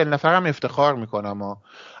 به اون 40 نفر هم افتخار میکنم.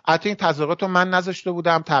 حتی این تظاهرات رو من نذاشته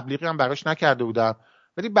بودم، تبلیغی هم براش نکرده بودم،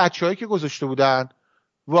 ولی بچه‌هایی که گذاشته بودن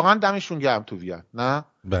واقعا دمشون گرم تو وین، نه؟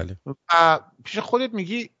 بله. و پیش خودت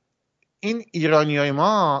میگی این ایرانیای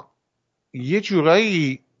ما یه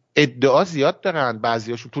جورایی ادعا زیاد دارن،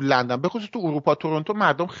 بعضیاشون تو لندن، به خصوص تو اروپا، تورنتو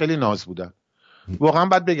مردم خیلی ناز بودن. واقعا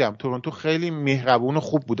باید بگم تورنتو خیلی مهربون و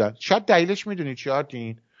خوب بودن. شاید دلیلش میدونی چی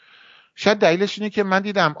آرتین؟ شاید دلیلش اینه که من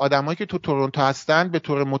دیدم آدمایی که تو تورنتو هستن به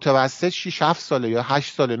طور متوسط 6 7 ساله یا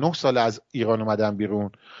 8 ساله 9 ساله از ایران اومدن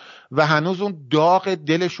بیرون و هنوز اون داغ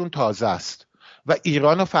دلشون تازه است و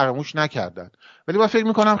ایرانو فراموش نکردن. ولی من فکر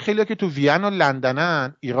میکنم خیلی‌ها که تو وین و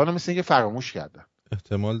لندنن ایرانو مثل اینکه فراموش کردن.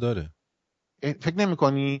 احتمال داره. فکر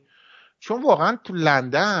نمی‌کنی؟ چون واقعا تو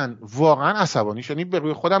لندن واقعا عصبانی شدم، به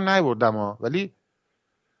روی خودم نیاوردم ولی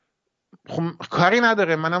خب کاری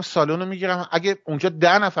نداره، منم سالونو میگیرم. اگه اونجا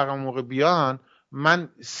 10 نفرم موقع بیان، من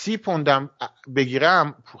 30 پوندم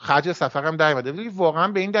بگیرم، خرج سفرم در اومده. ولی واقعا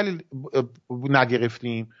به این دلیل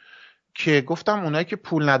نگرفتیم که گفتم اونایی که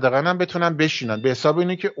پول ندارن هم بتونن بشینن، به حساب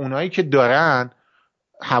اینه که اونایی که دارن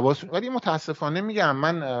حواس. ولی متاسفانه میگم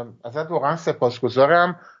من ازت واقعا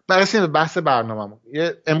سپاسگزارم. برسیم به بحث برنامه‌مون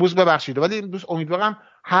امروز. ببخشید ولی امروز امیدوارم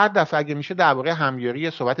هر دفعه اگه میشه درباره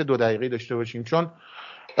همیاری صحبت 2 دقیقه‌ای داشته باشیم، چون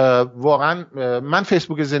واقعا من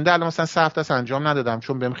فیسبوک زنده الان مثلا 3 هفته انجام ندادم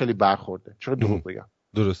چون بهم خیلی برخورده. چرا دروغ بگم؟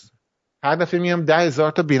 درست. هر دفعه میام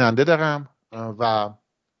 10,000 تا بیننده دارم و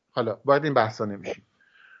حالا وارد این بحثا نمیشیم.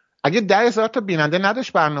 اگه 10,000 تا بیننده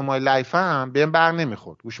نداشت برنامه لایفم بهم بر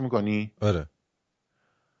نمیخورد. گوش میکنی؟ آره.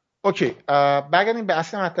 اوکی. برگردیم به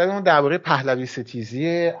اصل مطلبمون درباره پهلوی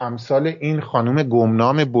ستیزی، امثال این خانم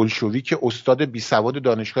گمنام بولشویک استاد بی سواد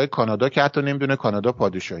دانشگاه کانادا که حتی نمیدونه کانادا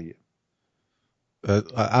پادشاهیه.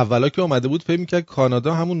 اولا که اومده بود فکر می‌کرد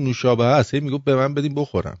کانادا همون نوشابه هست، میگفت به من بدیم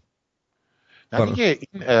بخورم. نه دیگه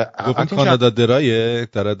گفتم کانادا درایه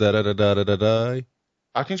درای.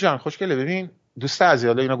 آرتین جان خوشگله، ببین دوست عزیز،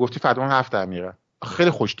 حالا اینا گفتی فردا من 7 میرم. خیلی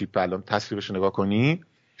خوش تیپ. الان تصویرش نگاه کنی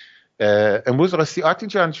امروز. راستی آرتین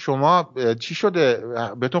جان شما چی شده؟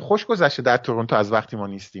 بهتون خوش گذشته در تورنتو از وقتی ما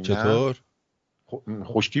نیستیم؟ چطور؟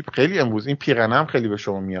 خوش تیپ خیلی امروز. این پیرنه هم خیلی به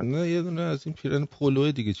شما میاد. نه یه دونه از این پیرن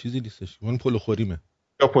پولو دیگه، چیزی نیستش. من پولو خوریمه.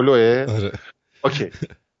 یا پولوه؟ آره. اوکی.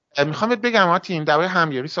 میخوام بهت بگم آرتین درباره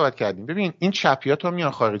همیاری صحبت کردیم. ببین این چپیات ها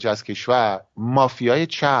میان خارج از کشور، مافیای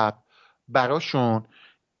چپ براشون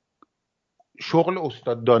شغل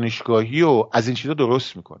استاد دانشگاهی و از این چیزا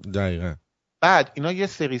درست میکنه. دقیقاً. بعد اینا یه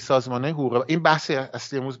سری سازمانه حقوق، این بحث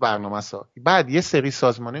اصلی امروز برنامه است. بعد یه سری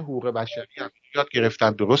سازمانه حقوق بشری هم یاد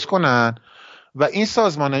گرفتن درست کنن و این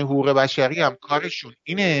سازمانه حقوق بشری هم کارشون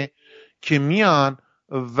اینه که میان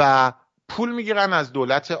و پول میگیرن از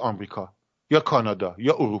دولت آمریکا یا کانادا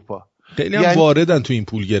یا اروپا. خیلی هم واردن تو این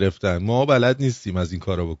پول گرفتن. ما بلد نیستیم از این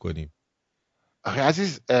کارا بکنیم. آخه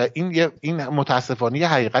عزیز این متاسفانه یه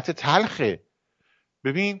حقیقت تلخه.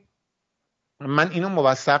 ببین من اینو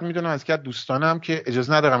موثق میدونم از که دوستانم که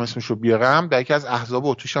اجازه ندارم اسمشو بیارم، در یکی از احزاب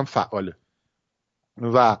اتریش هم فعاله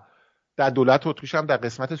و در دولت اتریش هم در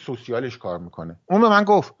قسمت سوسیالش کار میکنه. اون به من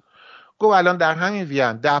گفت الان در همین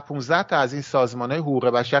وین 10-15 تا از این سازمانهای حقوق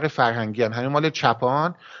بشر فرهنگی همین مال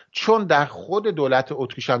چپان، چون در خود دولت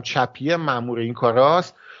اتریش هم چپیه مأمور این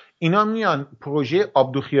کاراست، اینا میان پروژه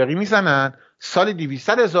آبدوخیاری میزنن، سال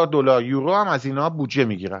 200,000 دلار یورو هم از اینا بودجه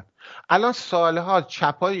میگیرن. الان سالها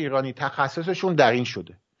چپای ایرانی تخصصشون در این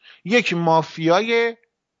شده، یک مافیای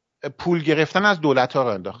پول گرفتن از دولت‌ها رو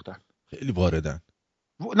انداختن. خیلی واردن.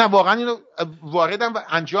 نه واقعا اینو واردن و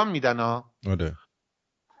انجام میدن آره.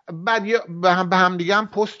 بعد به هم دیگه هم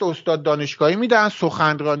پست استاد دانشگاهی میدن،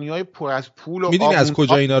 سخنرانی‌های پر از پول و میدونی از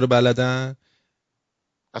کجا اینا رو بلدن؟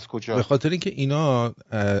 از کجا؟ به خاطر اینکه اینا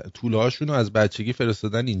طوله‌هاشون رو از بچگی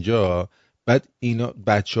فرستادن اینجا، بعد اینا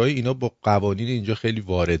بچهای اینا با قوانین اینجا خیلی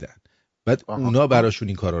واردن، بعد اونا براشون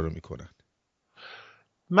این کارا رو میکنن.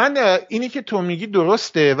 من اینی که تو میگی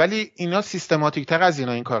درسته، ولی اینا سیستماتیک تر از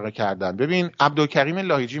اینا این کار رو کردن. ببین عبدالکریم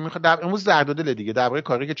لاهیجی میخواد امروز درد و دل دیگه درباره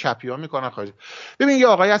کاری که چپی‌ها میکنن خارج. ببین یه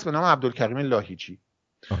آقایی هست به نام عبدالکریم لاهیجی.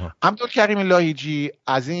 عبدالکریم لاهیجی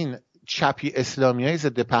از این چپی اسلامیای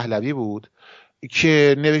ضد پهلوی بود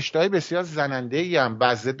که نوشته‌های بسیار زننده‌ای هم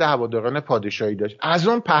بر ضد هواداران پادشاهی داشت، از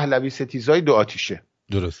اون پهلوی ستیزای دو آتیشه.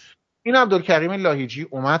 درست. این عبدالکریم لاهیجی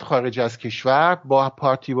اومد خارج از کشور با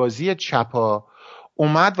پارتی بازی چپا،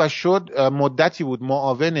 اومد و شد مدتی بود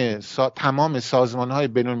معاون تمام سازمان‌های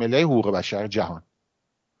بین‌المللی حقوق بشر جهان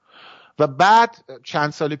و بعد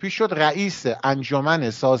چند سال پیش شد رئیس انجمن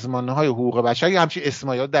سازمان‌های حقوق بشر، یا همچین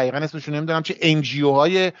اسمایی، دقیقاً اسمشون نمیدونم چه NGO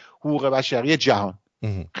های حقوق بشری جهان.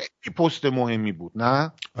 خیلی پست مهمی بود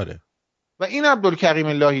نه؟ آره. و این عبدالکریم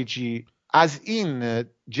لاهیجی از این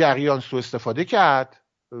جریان سوء استفاده کرد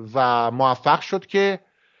و موفق شد که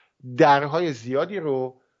درهای زیادی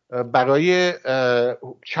رو برای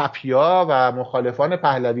چپیا و مخالفان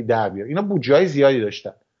پهلوی در بیاره. اینا بودجه‌های زیادی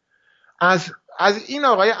داشتن. از این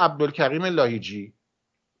آقای عبدالکریم لاهیجی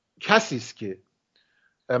کسی است که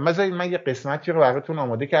مثلا من یه قسمتی رو براتون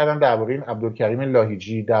آماده کردم درباره این عبدالکریم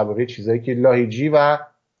لاهیجی، درباره چیزایی که لاهیجی و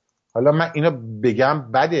حالا من اینو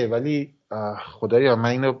بگم بده، ولی خدایا من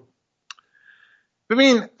اینو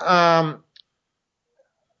ببین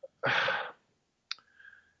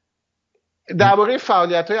درباره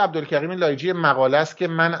فعالیت‌های عبدالکریم لاهیجی مقاله است که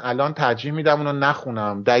من الان ترجیح میدم اونو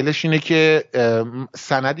نخونم. دلیلش اینه که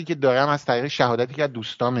سندی که دارم از طریق شهادتی که از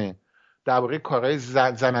دوستامه درباره کارهای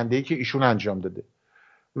زننده‌ای که ایشون انجام داده.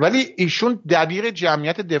 ولی ایشون دبیر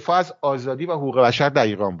جمعیت دفاع از آزادی و حقوق بشر در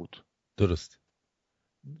ایران بود. درست.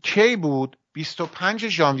 کی بود؟ 25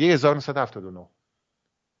 ژانویه 1979.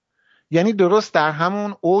 یعنی درست در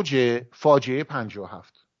همون اوج فاجعه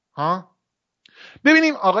 57. ها؟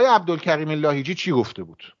 ببینیم آقای عبدالکریم لاهیجی چی گفته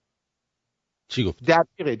بود. چی گفت؟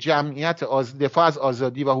 دبیر جمعیت دفاع از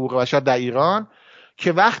آزادی و حقوق بشر در ایران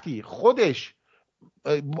که وقتی خودش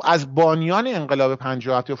از بانیان انقلاب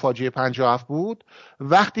 57 یا فاجعه 57 بود،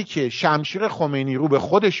 وقتی که شمشیر خمینی رو به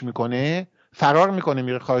خودش میکنه، فرار میکنه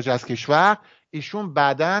میره خارج از کشور، ایشون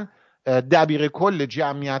بعداً دبیر کل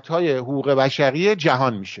جمعیت‌های حقوق بشری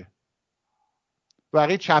جهان میشه.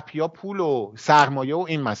 برای چپیا پول و سرمایه و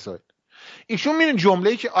این مسائل. ایشون میرین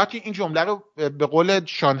جمله‌ای که آتی این جمله رو به قول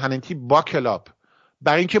شان هننتی باکلاب،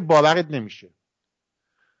 برای اینکه باورت نمیشه.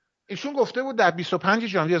 ایشون گفته بود در 25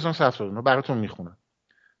 ژانویه 1979 براتون میخونم: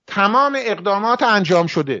 تمام اقدامات انجام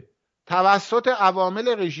شده توسط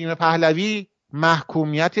عوامل رژیم پهلوی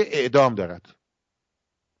محکومیت اعدام دارد.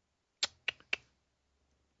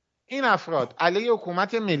 این افراد علیه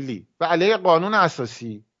حکومت ملی و علیه قانون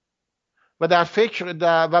اساسی و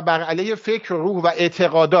و بر علیه فکر و روح و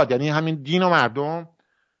اعتقادات، یعنی همین دین و مردم،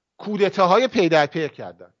 کودتاهای پی در پی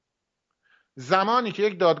کردند. زمانی که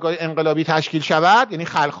یک دادگاه انقلابی تشکیل شود، یعنی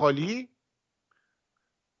خلخالی،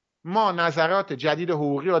 ما نظرات جدید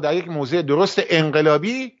حقوقی را در یک موضع درست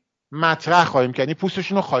انقلابی مطرح خواهیم کرد، یعنی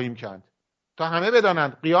پوستشون رو خواهیم کند تا همه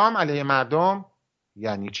بدانند قیام علیه مردم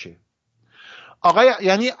یعنی چه.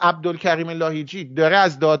 یعنی عبدالکریم لاهیجی داره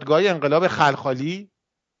از دادگاه انقلاب خلخالی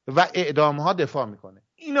و اعدامها دفاع میکنه.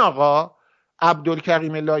 این آقا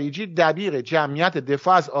عبدالکریم لاهیجی دبیر جمعیت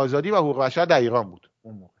دفاع از آزادی و حقوق بشر در ایران بود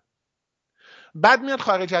اون موقع. بعد میاد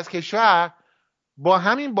خارج از کشور با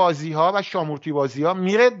همین بازی ها و شامورتی بازی ها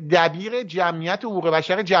میره دبیر جمعیت حقوق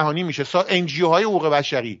بشر جهانی میشه، NGO های حقوق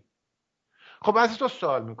بشری. خب از تو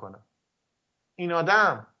سوال میکنم، این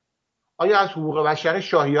آدم آیا از حقوق بشر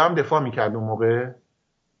شاهی هم دفاع میکرد اون موقع؟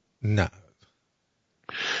 نه.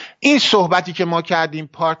 این صحبتی که ما کردیم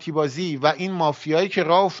پارتی بازی و این مافیایی که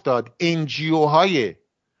راه افتاد، NGO های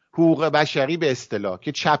حقوق بشری به اصطلاح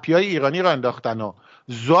که چپیای ایرانی را انداختن و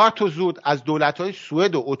زارت و زود از دولت‌های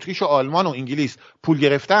سوئد و اتریش و آلمان و انگلیس پول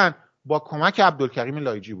گرفتن، با کمک عبدالکریم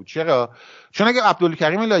لاهیجی بود. چرا؟ چون اگه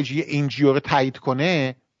عبدالکریم لاهیجی NGO رو تایید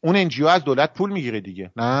کنه، اون NGO از دولت پول میگیره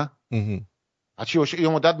دیگه، نه؟ چی باشه یه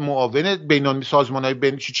مدت معاون بین‌المللی سازمان‌های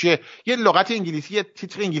بین چیه، یه لغت انگلیسی، یه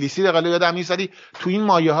تیتر انگلیسی دقیقاً یادم نیست، ولی تو این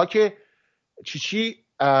مایه‌ها که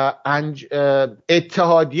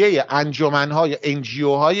اتحادیه انجمن‌های NGO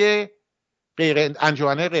های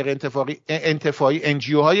انجمن‌های غیر انتفاعی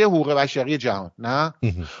NGO های حقوق بشری جهان، نه؟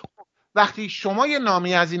 وقتی شما یه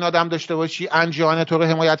نامی از این آدم داشته باشی، انجمن تو رو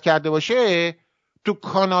حمایت کرده باشه، تو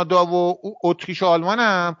کانادا و اتریش و آلمان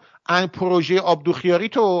هم پروژه آبدوخیاری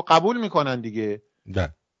تو قبول میکنن دیگه.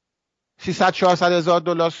 300-400 هزار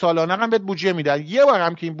دلار سالانه هم بهت بودجه میدن. یه بار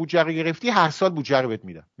هم که این بودجه رو گرفتی، هر سال بودجه رو بهت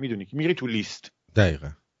میدن، میدونی که میری تو لیست. دقیقاً.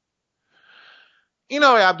 این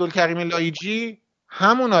آقای عبدالکریم لاهیجی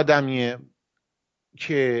همون آدمیه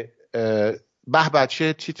که به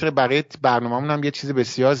بچه تیتر برای برنامه‌مون هم یه چیز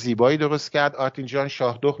بسیار زیبایی درست کرد آرتین جان.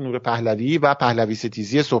 شاهدخت نور پهلوی و پهلوی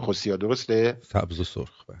ستیزی سرخ و سیاه، درسته؟ سبز و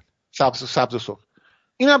سرخ. سبز و سرخ.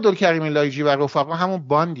 این عبدالکریم لایجی و رفقا همون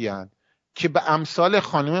باندیان که به امثال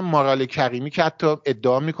خانم مارال کریمی که حتی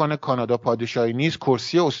ادعا میکنه کانادا پادشاهی نیست،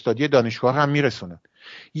 کرسی استادی دانشگاه هم میرسونه.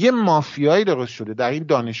 یه مافیایی درست شده در این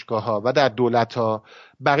دانشگاه ها و در دولت ها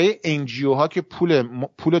برای انجیو ها که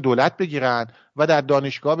پول دولت بگیرن و در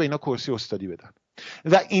دانشگاه به اینا کرسی استادی بدن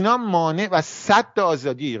و اینا مانع و سد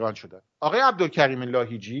آزادی ایران شدن. آقای عبدالکریم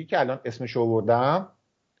لاهیجی که الان اسمش رو آوردم،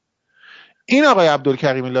 این آقای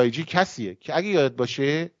عبدالکریم لایجی کسیه که اگه یاد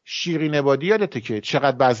باشه شیرین عبادی یادته که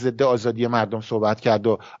چقدر بر ضد آزادی مردم صحبت کرد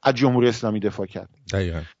و از جمهوری اسلامی دفاع کرد.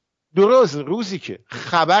 دقیقاً. درست روزی که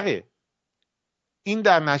خبر این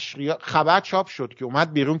در نشریات خبر چاپ شد که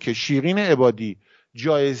اومد بیرون که شیرین عبادی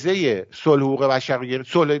جایزه صلح حقوق بشر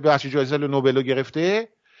گرفت، صلح بخش جایزه نوبل گرفته،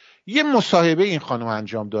 یه مصاحبه این خانم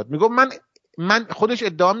انجام داد. میگفت من خودش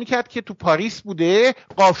ادعا میکرد که تو پاریس بوده،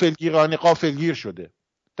 غافلگیر شده.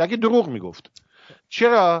 دیگه دروغ میگفت.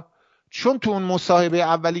 چرا؟ چون تو اون مصاحبه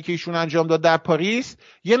اولی که ایشون انجام داد در پاریس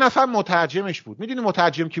یه نفر مترجمش بود. میدونی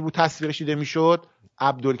مترجم کی بود؟ تصویرش دیده میشد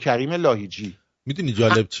عبدالکریم لاهیجی. میدونی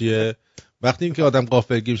جالب چیه؟ وقتی این که آدم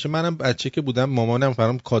غافلگیر میشه، منم بچه که بودم مامانم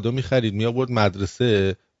برام کادو میخرید میآورد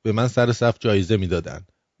مدرسه، به من سر صف جایزه میدادن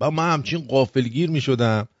و من همچین غافلگیر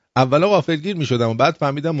میشدم. اولا غافلگیر میشدم و بعد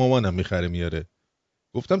فهمیدم مامانم میخره میاره.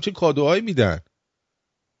 گفتم چه کادوهایی میدن.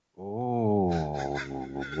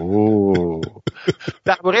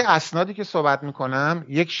 درباره اسنادی که صحبت میکنم،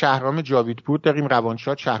 یک شهرام جاویدپور داریم،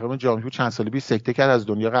 روانشاد. شهرام جاویدپور چند سال پیش سکته کرد، از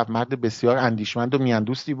دنیا رفت. مرد بسیار اندیشمند و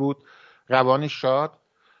میاندوستی بود، روانش شاد.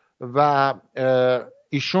 و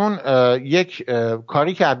ایشون یک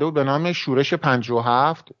کاری کرده بود به نام شورش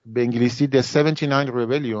 57، به انگلیسی The 79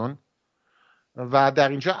 Rebellion، و در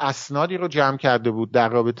اینجا اسنادی رو جمع کرده بود در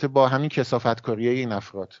رابطه با همین کثافتکاری این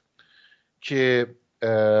افراد که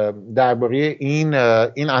درباره این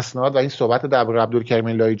اسناد و این صحبت درباره عبدالکریم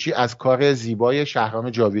لایجی از کار زیبای شهرام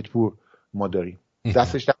جاویدپور ما داریم.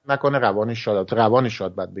 دستش درد نکنه، روانش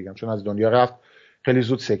شاد بد بگم، چون از دنیا رفت، خیلی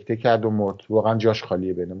زود سکته کرد و مرد. واقعا جاش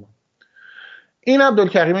خالیه بین ما. این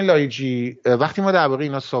عبدالکریم لایجی، وقتی ما درباره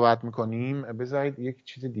اینا صحبت میکنیم، بذارید یک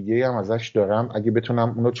چیز دیگه هم ازش دارم اگه بتونم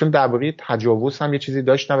اونو، چون درباره تجاوز هم یه چیزی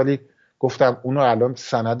داشتم ولی گفتم اونو الان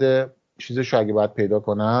سند چیزشو اگه باید پیدا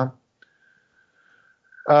کنم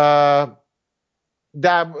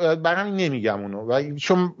برای همین نمیگم اونو، و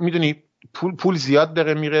چون میدونی پول زیاد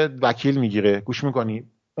داره میره وکیل میگیره، گوش میکنی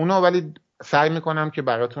اونو، ولی سعی میکنم که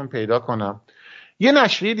براتون پیدا کنم. یه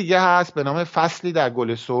نشریه دیگه هست به نام فصلی در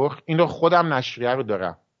گل سرخ. این رو خودم نشریه رو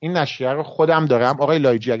دارم، این نشریه رو خودم دارم. آقای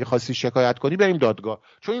لایجی اگه خواستی شکایت کنی بریم دادگاه،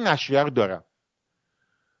 چون این نشریه رو دارم.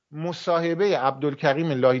 مصاحبه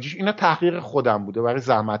عبدالکریم لاهیجی، اینا تحقیق خودم بوده، برای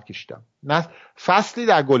زحمت کشیدم. نه فصلی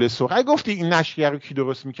در گل سرخ. اگه گفتی این نشریه رو کی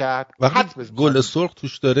درست میکرد؟ وقتی گل سرخ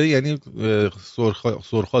توش داره یعنی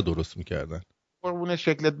سرخا درست میکردن. قربون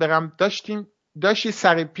شکلت برم. داشتی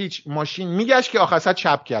سر پیچ ماشین میگشت که آخر سر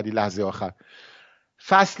چپ کردی لحظه آخر.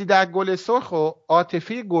 فصلی در گل سرخ و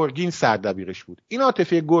عاطفه گرگین سردبیرش بود. این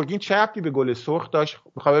عاطفه گرگین چه ربطی به گل سرخ داشت؟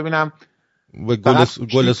 میخوام ببینم. و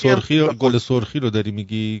گل سرخی رو داری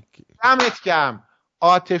میگی؟ دمت گرم.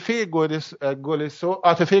 عاطفه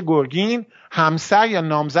گرگین همسر یا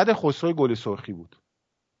نامزد خسرو گل سرخی بود.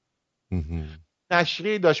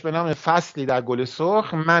 نشریه داشت به نام فصلی در گل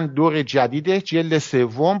سرخ، من دور جدیده، جلد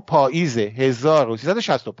سوم، پاییز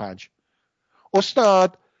 1365.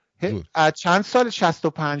 استاد از چند سال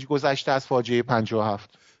 65 گذشته از فاجعه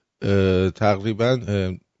 57؟ تقریبا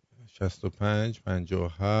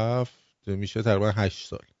 57 میشه تقریبا 8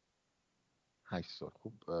 سال. 8 سال.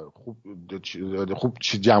 خوب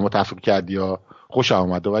جمع و تفریق کردی یا خوش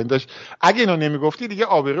آمد. و این داشت اگه اینو نمیگفتی دیگه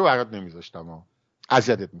آبرو برات نمیذاشتم،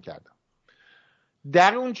 اذیتت میکردم.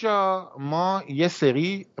 در اونجا ما یه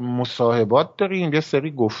سری مصاحبات داریم، یه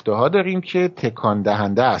سری گفته ها داریم که تکان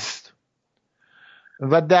دهنده است.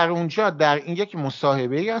 و در اونجا در این یک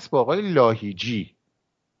مصاحبه ای است با آقای لاهیجی.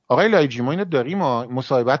 آقای لاهیجی ما اینو داریم،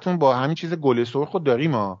 مصاحبتون با همین چیز گل سرخ رو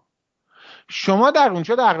داریم. شما در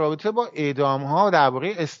اونجا در رابطه با اعدام ها و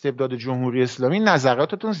درباره استبداد جمهوری اسلامی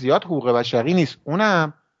نظراتتون زیاد حقوق بشری نیست،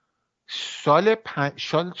 اونم سال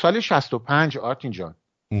 65 آرتین جان.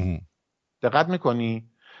 دقت میکنی؟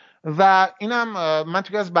 و اینم من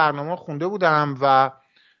توی از برنامه خونده بودم و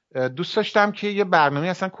دوست داشتم که یه برنامه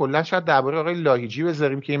اصلا کلا شاید درباره آقای لاهیجی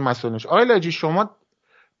بذاریم که این مسائل نشه. آقای لاهیجی شما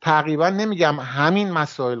تقریبا نمیگم همین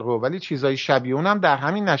مسائل رو، ولی چیزای شبیه اونم در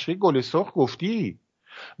همین نشریه گل سرخ گفتی.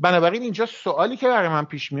 بنابراین اینجا سوالی که برای من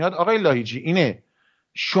پیش میاد آقای لاهیجی اینه،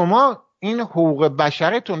 شما این حقوق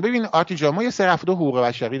بشرتون، ببین آرتیجا، ما یه سری افراد حقوق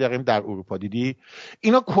بشری داریم در اروپا، دیدی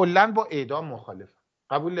اینا کلا با اعدام مخالف،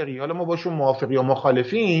 قبول داری؟ حالا ما باشون موافقی یا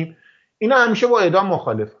مخالفیم، اینا همیشه با اعدام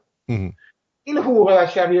مخالف. این حقوق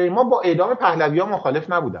بشری ما با اعدام پهلوی‌ها مخالف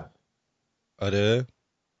نبودن. آره.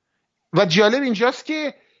 و جالب اینجاست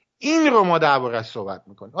که این رو ما درباره‌اش صحبت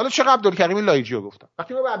میکنیم. حالا چرا عبدالکریم لایجی رو گفتم؟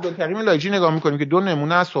 وقتی ما به عبدالکریم لایجی نگاه میکنیم که 2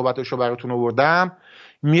 نمونه از صحبتاشو براتون آوردم،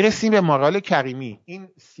 میرسیم به مارال کریمی، این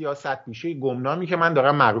سیاست پیشه گمنامی که من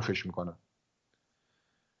دارم معروفش میکنم.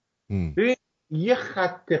 ببین یه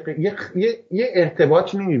یه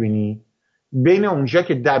ارتباط نمیبینی بین اونجا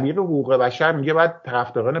که دبیر حقوق بشر میگه بعد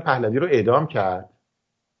طرفداران پهلوی رو اعدام کرد،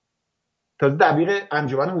 تا دبیر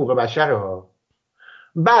انجمن حقوق بشر ها،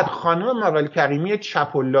 بعد خانم مارال کریمی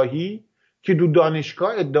چپ‌اللهی که دو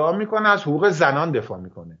دانشگاه ادعا میکنه از حقوق زنان دفاع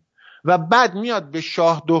میکنه، و بعد میاد به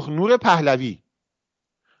شاهدخت نور پهلوی،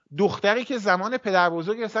 دختری که زمان پدر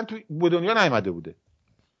بزرگ اصلا تو دنیا نیامده بوده،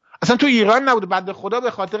 اصلا تو ایران نبوده، بعد خدا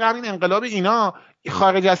به خاطر همین انقلاب اینا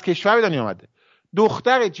خارج از کشور به دنیا اومده،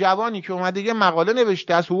 دختر جوانی که اومده یه مقاله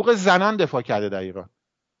نوشته از حقوق زنان دفاع کرده در ایران.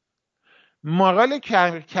 مارال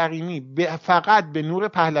کریمی فقط به نور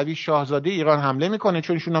پهلوی شاهزاده ایران حمله میکنه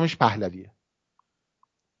چون ایشون نامش پهلویه.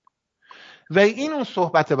 و این اون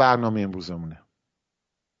صحبت برنامه امروزمونه.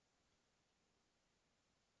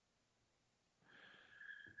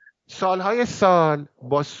 سالهای سال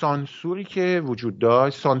با سانسوری که وجود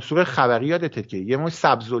داشت، سانسور خبری، یادته که یه مش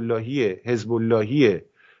سبزاللهی حزب اللهی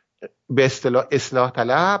به اصطلاح اصلاح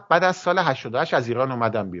طلب بعد از سال 88 از ایران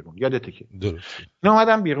اومدن بیرون، یادته که درسته.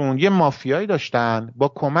 اومدن بیرون، یه مافیایی داشتن با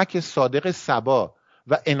کمک صادق صبا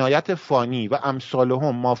و عنایت فانی و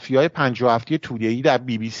امثالهم، مافیای 57 توده‌ای در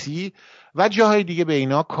BBC و جاهای دیگه به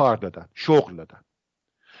اینا کار دادن، شغل دادن،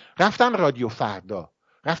 رفتن رادیو فردا،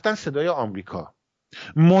 رفتن صدای آمریکا،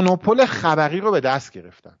 مونوپول خبری رو به دست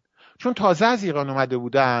گرفتن. چون تازه از ایران اومده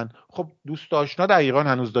بودن، خب دوست آشنا در ایران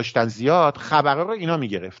هنوز داشتن زیاد، خبرها رو اینا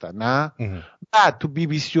میگرفتن، نه؟ بعد تو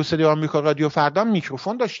BBC و صدای آمریکا، رادیو فردا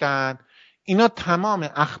میکروفون داشتن، اینا تمام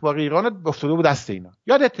اخبار ایران رو افتاده بود دست اینا.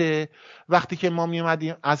 یادته وقتی که ما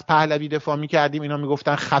میومدیم از پهلوی دفاع میکردیم، اینا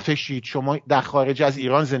میگفتن خفه شید، شما در خارج از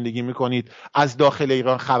ایران زندگی میکنید، از داخل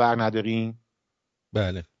ایران خبر ندارین.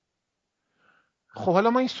 بله. خب حالا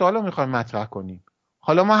ما این سوالو میخوایم مطرح کنیم،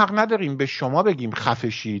 حالا ما حق نداریم به شما بگیم خفه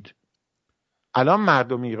شید؟ الان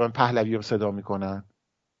مردم ایران پهلوی رو صدا میکنن.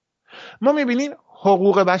 ما میبینین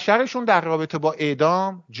حقوق بشرشون در رابطه با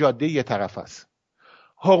اعدام جاده یه طرف است،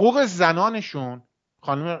 حقوق زنانشون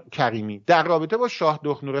خانم کریمی در رابطه با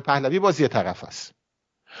شاهدخت نور پهلوی باز یه طرف است.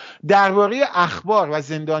 درباره اخبار و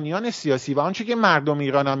زندانیان سیاسی و آنچه که مردم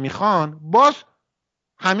ایران هم میخوان باز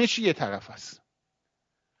همه چی یه طرف است.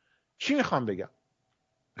 چی میخوام بگم؟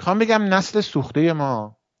 میخوام بگم نسل سوخته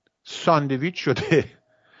ما ساندویچ شده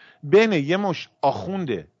بین یه مش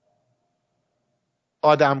آخونده،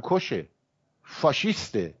 آدمکش،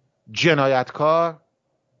 فاشیست، جنایتکار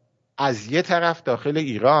از یه طرف داخل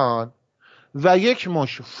ایران و یک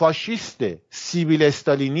مش فاشیست سیبیل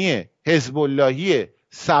استالینی حزب اللهی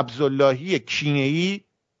سبزاللهی کینه‌ای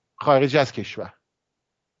خارج از کشور.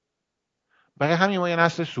 برای همین ما یه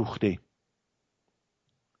نسل سوخته،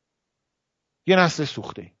 یه نسل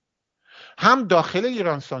سوخته، هم داخل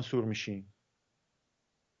ایران سانسور میشیم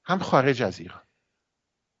هم خارج از ایران.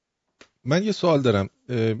 من یه سوال دارم،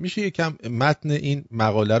 میشه یکم متن این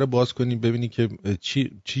مقاله رو باز کنیم ببینی که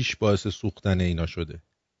چیش باعث سوختن اینا شده؟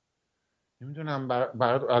 نمیدونم،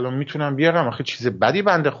 برات الان میتونم بیارم، آخه چیز بدی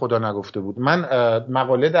بنده خدا نگفته بود. من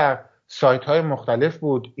مقاله در سایت های مختلف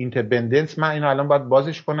بود، اینتربندنس، من اینو الان باید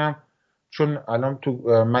بازش کنم چون الان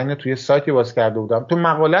من توی سایتی باز کرده بودم. تو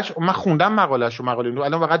مقالهش من خوندم، مقاله رو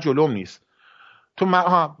الان فقط جلوم نیست. تو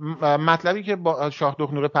مطلبی که با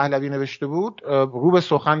شاهدخت نور پهلوی نوشته بود رو به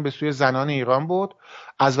سخن به سوی زنان ایران بود،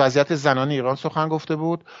 از وضعیت زنان ایران سخن گفته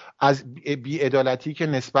بود، از بی‌عدالتی که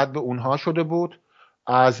نسبت به اونها شده بود،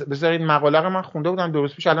 از بذارید مقاله رو من خونده بودم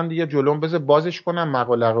درست پیش، الان دیگه جلوم، بذار بازش کنم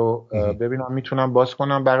مقاله رو ببینم میتونم باز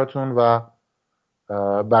کنم براتون و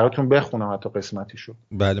براتون بخونم حتی قسمتیشو.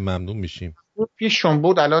 بله ممنون میشیم. پیشم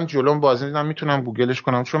بود الان جلوم باز نمیدونم، میتونم گوگلش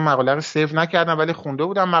کنم چون مقاله رو سیو نکردم ولی خونده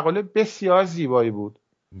بودم. مقاله بسیار زیبایی بود.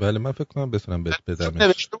 بله من فکر کنم بتونم بدمش.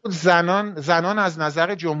 نوشته بود زنان از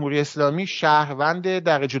نظر جمهوری اسلامی شهروند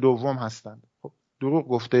درجه دوم هستند. خب دروغ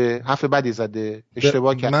گفته، حرف بدی زده،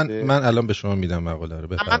 اشتباه کرده. من الان به شما میدم مقاله رو.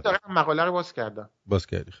 من دارم مقاله رو باز کردم. باز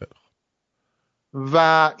کردی، خیلی خوب.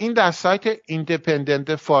 و این در سایت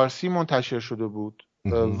ایندیپندنت فارسی منتشر شده بود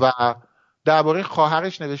و درباره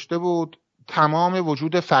خواهرش نوشته بود تمام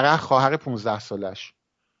وجود فرح خواهر 15 سالش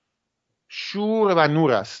شور و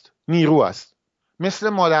نور است، نیرو است، مثل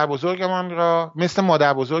مادر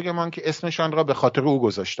بزرگمان که اسمشان را به خاطر او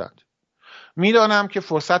گذاشتند. میدانم که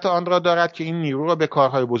فرصت آن را دارد که این نیرو را به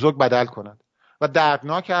کارهای بزرگ بدل کند و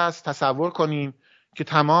دردناک است تصور کنیم که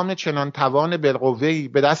تمام چنان توان بالقوه‌ای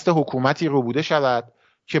به دست حکومتی ربوده شود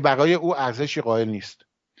که برای او ارزشی قائل نیست.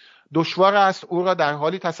 دشوار است او را در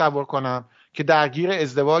حالی تصور کنم که درگیر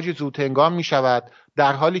ازدواج زودهنگام می شود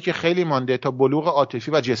در حالی که خیلی مانده تا بلوغ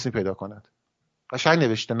عاطفی و جسمی پیدا کند. قشنگ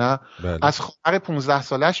نوشته نه؟ بله. از خواهر 15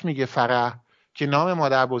 سالش میگه فرح که نام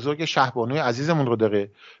مادر بزرگ شهبانوی عزیزمون رو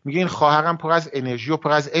داره، میگه این خواهرم پر از انرژی و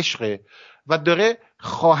پر از عشقه و داره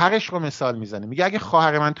خواهرش رو مثال میزنه. میگه اگه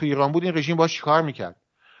خواهر من تو ایران بود این رژیم باش چیکار میکرد.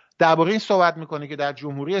 درباره این صحبت میکنه که در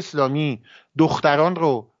جمهوری اسلامی دختران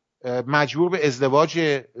رو مجبور به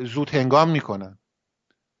ازدواج زودهنگام میکنن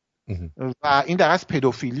و این در اصل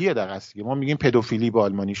پدوفیلیه. در اصل ما میگیم پدوفیلی به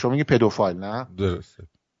آلمانی، شما میگی پدوفایل، نه؟ درسته.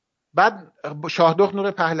 بعد شاهدخت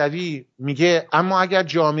نور پهلوی میگه اما اگر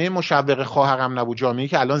جامعه مشوق خواهرم نبود، جامعه‌ای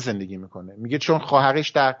که الان زندگی میکنه، میگه چون خواهرش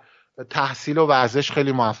در تحصیل و ورزش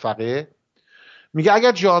خیلی موفقه، میگه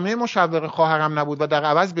اگر جامعه مشوق خواهرم نبود و در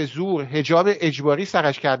عوض به زور حجاب اجباری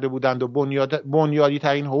سرش کرده بودند و بنیادی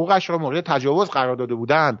ترین حقوقش را مورد تجاوز قرار داده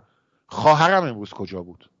بودند، خواهرم امروز کجا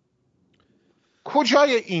بود؟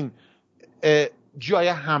 کجای این جای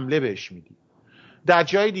حمله بهش میدی؟ در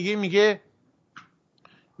جای دیگه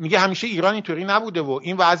میگه همیشه ایران اینطوری نبوده و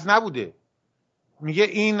این وضع نبوده. میگه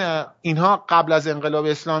اینها قبل از انقلاب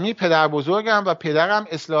اسلامی پدر بزرگم و پدرم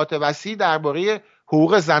اصلاحات وسیع درباره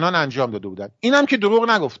حقوق زنان انجام داده بودن. اینم که دروغ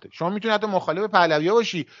نگفته. شما میتونید حتی مخالف پهلوی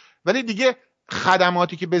باشی ولی دیگه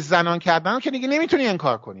خدماتی که به زنان کردن که دیگه نمیتونی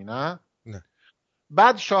انکار کنی، نه؟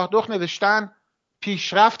 بعد شاهدخت نوشتن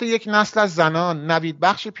پیشرفت یک نسل از زنان نوید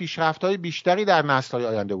بخش پیشرفت‌های بیشتری در نسل‌های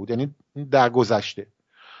آینده بود، یعنی در گذشته،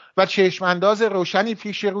 و چشمانداز روشنی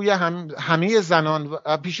پیش روی هم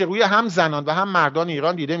زنان و هم مردان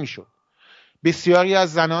ایران دیده میشد. بسیاری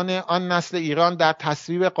از زنان آن نسل ایران در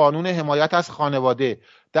تصویب قانون حمایت از خانواده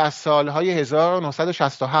در سالهای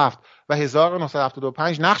 1967 و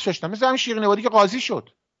 1975 نقش داشتن. مثل همین شیرین عبادی که قاضی شد،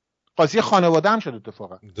 قاضی خانواده هم شد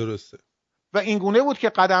اتفاقا. درسته. و این گونه بود که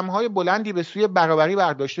قدم‌های بلندی به سوی برابری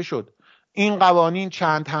برداشته شد. این قوانین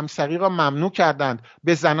چند همسری را ممنوع کردند،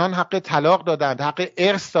 به زنان حق طلاق دادند، حق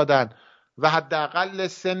ارث دادند و حداقل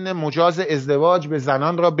سن مجاز ازدواج به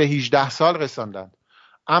زنان را به 18 سال رساندند.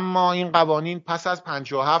 اما این قوانین پس از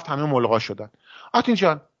 57 همه ملغا شدند. آتین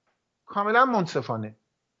جان کاملا منصفانه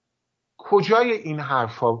کجای این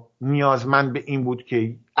حرفا نیازمند به این بود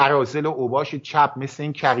که اراذل و اوباش چپ مثل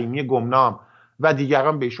این کریمی گمنام و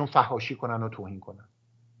دیگران بهشون فحاشی کنن و توهین کنن؟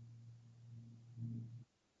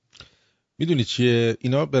 میدونی چیه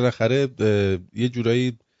اینا بالاخره یه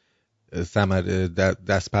جورایی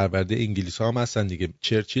دست پرورده انگلیس ها هم هستن دیگه.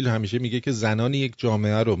 چرچیل همیشه میگه که زنان یک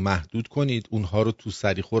جامعه رو محدود کنید، اونها رو تو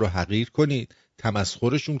سریخور رو حقیر کنید،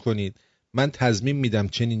 تمسخرشون کنید. من تضمین میدم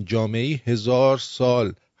چنین جامعه‌ای 1000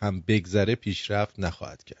 سال هم بگذره پیشرفت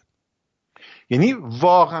نخواهد کرد. یعنی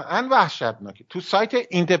واقعا وحشتناکه. تو سایت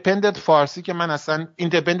ایندیپندنت فارسی که من اصلا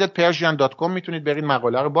independentpersian.com میتونید برید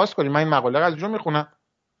مقاله رو باز کنید. من این مقاله رو از اونجا میخونم.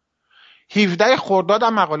 17 خرداد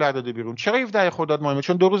هم مقاله داده بیرون. چرا 17 خرداد مهمه؟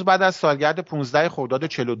 چون 2 روز بعد از سالگرد 15 خرداد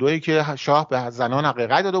 42 که شاه به زنان حق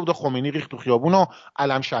رأی داده بود و خمینی ریخت تو خیابون و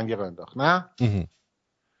علم شنگه رو انداخت، نه؟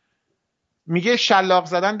 میگه شلاق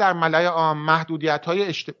زدن در ملأ عام،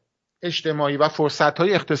 محدودیت‌های اجتماعی و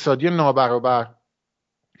فرصت‌های اقتصادی نابرابر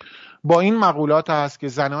با این مقولات است که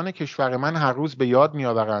زنان کشور من هر روز به یاد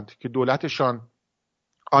می‌آورند که دولتشان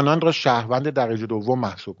آنان را شهروند درجه دوم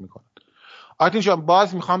محسوب می‌کند. آرتین جان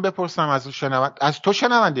باز میخوام بپرسم از تو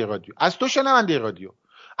شنونده رادیو،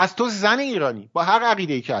 از تو زن ایرانی با هر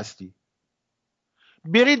عقیده‌ای که هستی،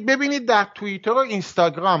 برید ببینید در توییتر و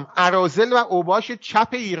اینستاگرام اراذل و اوباش چپ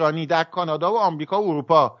ایرانی در کانادا و آمریکا و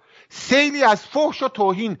اروپا سیلی از فحش و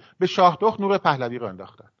توهین به شاهدخت نور پهلوی را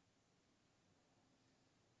انداختن.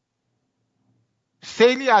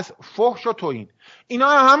 سیلی از فحش و توهین. اینا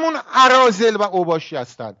همون اراذل و اوباشی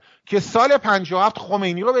هستن که سال 57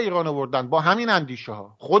 خمینی رو به ایران آوردن با همین اندیشه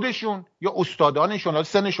ها، خودشون یا استادانشون،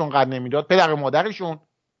 سنشون قد نمیداد، پدر و مادرشون.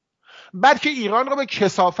 بعد که ایران رو به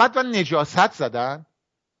کثافت و نجاست زدن،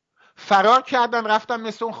 فرار کردن رفتن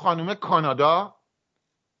مثل اون خانم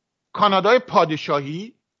کانادای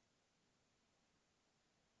پادشاهی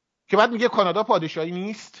که بعد میگه کانادا پادشاهی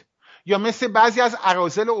نیست، یا مثل بعضی از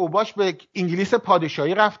اراذل و اوباش به انگلیس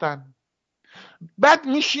پادشاهی رفتن. بعد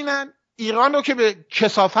میشینن ایران رو که به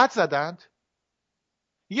کثافت زدند،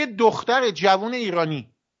 یه دختر جوون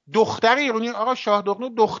ایرانی، آقا شاهدخت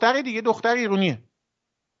دختر ایرانیه،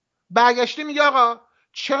 برگشته میگه آقا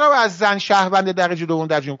چرا از زن شهروند درجه دوم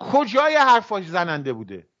در جون؟ کجای حرفاش زننده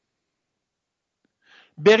بوده؟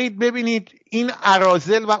 برید ببینید این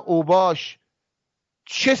اراذل و اوباش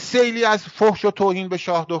چه سیلی از فحش و توهین به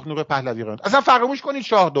شاهدخت نور پهلوی راند. اصلا فراموش کنید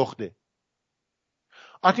شاهدخته.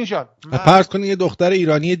 آرتین جان فرض کنید یه دختر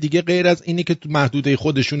ایرانی دیگه غیر از اینی که تو محدوده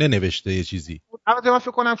خودشونه نوشته یه چیزی. البته من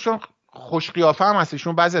فکر کنم چون خوش قیافه هم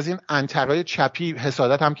هستشون بعضی از این انترای چپی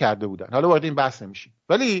حسادت هم کرده بودن. حالا وارد این بحث نمیشیم.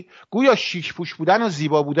 ولی گویا شیک پوش بودن و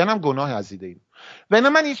زیبا بودن هم گناه از دیده این. و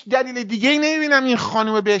من هیچ دلیل دیگه ای نمیبینم این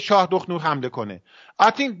خانم به شاهدخت نور حمله کنه.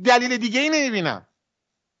 آرتین دلیل دیگه ای نمیبینم.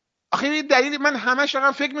 آخه دلیل من همش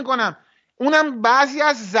دارم فکر میکنم اونم بعضی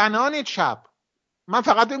از زنان چپ. من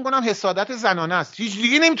فقط فکر میکنم حسادت زنانه است، هیچ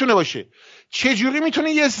دیگه نمیتونه باشه. چجوری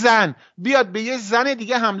میتونه یه زن بیاد به یه زن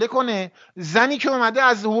دیگه حمله کنه، زنی که اومده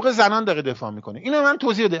از حقوق زنان داره دفاع میکنه؟ اینو من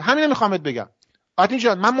توضیح بده. همین میخوام بهت بگم آرتین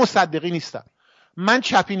جان، من مصدقی نیستم، من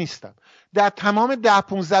چپی نیستم. در تمام 10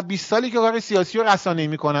 15 20 سالی که کار سیاسی و رسانه‌ای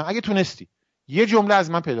میکنم، اگه تونستی یه جمله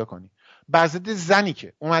از من پیدا کنی بر ضد زنی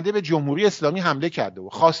که اومده به جمهوری اسلامی حمله کرده و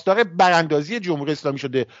خواستار براندازی جمهوری اسلامی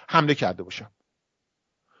شده حمله کرده باشم،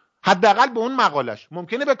 حداقل به اون مقالش،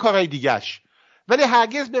 ممکنه به کارهای دیگه‌اش، ولی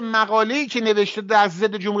هرگز به مقاله‌ای که نوشته در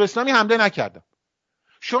ضد جمهوری اسلامی حمله نکردم.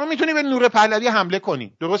 شما میتونی به نور پهلوی حمله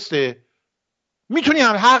کنی، درسته؟ میتونی،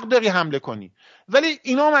 هم حق داری حمله کنی، ولی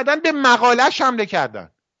اینا اومدن به مقاله‌اش حمله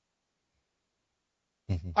کردن.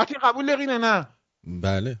 آتی قبول داری نه؟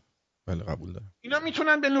 بله قبول دارم. اینا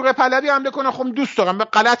میتونن به نور پهلوی حمله کنن، خب دوست دارم، به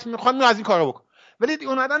غلط میخوام از این کارو بکن، ولی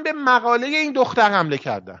اومدن به مقاله این دختر حمله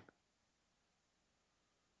کردن.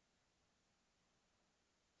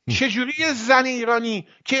 چجوری یه زن ایرانی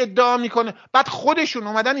که ادعا میکنه، بعد خودشون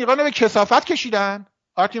اومدن ایران رو به کثافت کشیدن.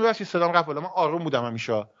 آرتین ببخشید صدام رفت، من آروم بودم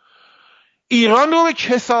همیشه. ایران رو به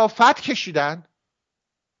کثافت کشیدن،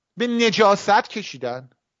 به نجاست کشیدن،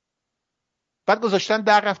 بعد گذاشتن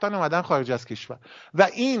در رفتن اومدن خارج از کشور. و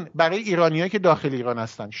این برای ایرانیایی که داخل ایران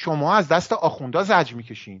هستن، شما از دست آخوندا زجر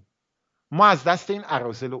میکشین، ما از دست این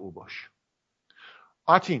اراذل و اوباش.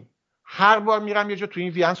 آرتین هر بار میرم یه جا تو این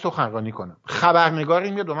وین سخنرانی کنم،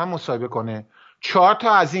 خبرنگاری میاد با من مصاحبه کنه، 4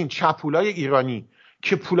 تا از این چپولای ایرانی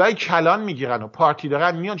که پولای کلان میگیرن و پارتی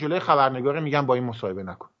دارن میان جلوی خبرنگار میگن با این مصاحبه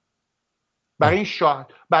نکن.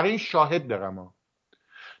 برای این شاهد دارم.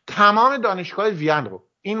 تمام دانشگاه وین رو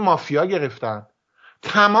این مافیا گرفتن،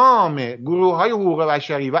 تمام گروه‌های حقوق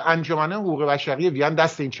بشری و انجمن حقوق بشری وین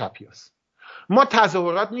دست این چپی است. ما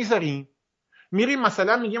تظاهرات میذاریم، میریم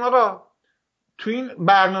مثلا میگیم آقا تو این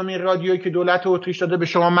برنامه رادیویی که دولت اتریش داده به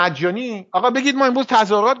شما مجانی، آقا بگید ما امروز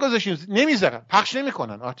تظاهرات گذاشتیم، نمیذارن، پخش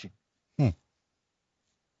نمیکنن. آرتین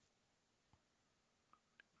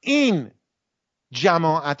این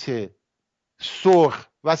جماعت سرخ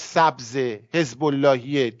و سبز حزب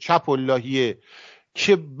اللهی چپ اللهی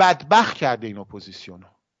که بدبخت کرده این اپوزیسیونو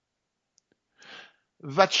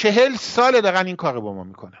و 40 ساله دارن این کار با ما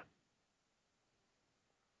میکنن.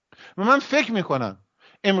 و من فکر میکنم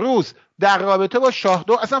امروز در رابطه با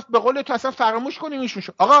شاهدخت، اصلا به قول تو اصلا فراموش کنیم ایشون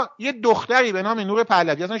آقا یه دختری به نام نور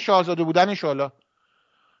پهلوی، اصلا شاهزاده بودنش، حالا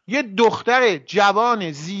یه دختر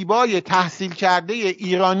جوان زیبای تحصیل کرده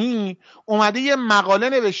ایرانی اومده یه مقاله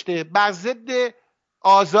نوشته بر ضد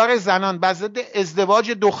آزار زنان، بر ضد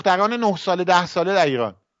ازدواج دختران 9 ساله 10 ساله در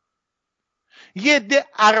ایران. یه عده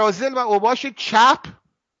اراذل و اوباش چپ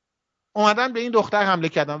اومدن به این دختر حمله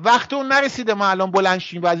کردن. وقت اون نرسیده ما الان بلند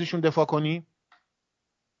شیم و ازشون دفاع کنیم؟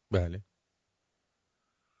 بله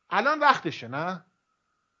الان وقتشه، نه؟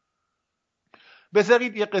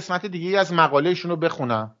 بذارید یه قسمت دیگه از مقالهشون رو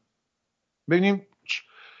بخونم ببینیم.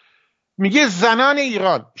 میگه زنان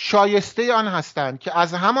ایران شایسته آن هستند که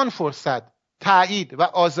از همان فرصت تایید و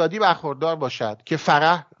آزادی برخوردار باشد که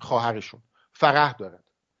فرح خواهرشون فرح دارد.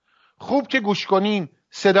 خوب که گوش کنین،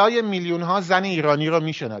 صدای میلیون ها زن ایرانی را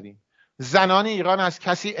میشنویم. زنان ایران از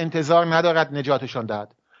کسی انتظار ندارد نجاتشان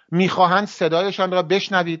دهد. میخواهند صدایشان را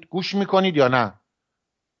بشنوید. گوش میکنید یا نه؟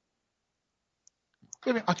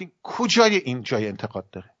 ببین آتی کجای این جای انتقاد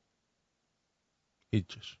داره؟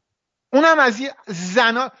 هیچش. اونم از یه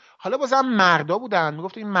زنا، حالا بازم مردا بودن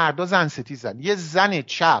میگفت این مردا زن ستیزن، یه زن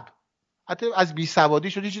چپ حتی از بی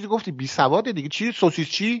سوادی شده. چیزی گفتی بی سواده دیگه، چی سوسیس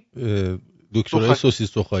چی دکترای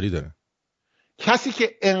سوسیس سخاری داره. کسی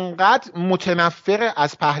که انقدر متنفر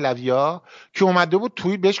از پهلویا که اومده بود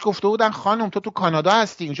توی بهش گفته بودن خانم تو کانادا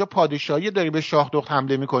هستی، اینجا پادشاهی داری به شاهدخت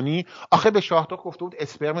حمله میکنی. آخه به شاهدخت گفته بود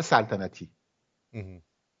اسپرم سلطنتی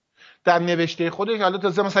در نوشته خودش. حالا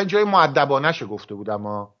تازه مثلا جای مؤدبانه‌شو گفته بود،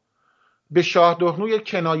 اما به شاهدخت یک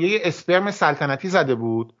کنایه اسپرم سلطنتی زده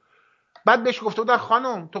بود. بعد بهش گفته بودن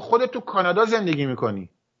خانم تو خودت تو کانادا زندگی میکنی.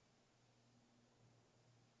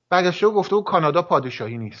 بعدش گفته بود کانادا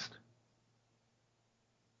پادشاهی نیست.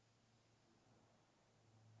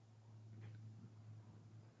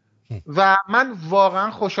 و من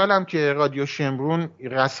واقعا خوشحالم که رادیو شمرون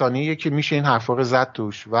رسانه‌ایه که میشه این حرفا رو زد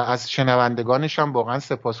توش و از شنوندگانش هم واقعا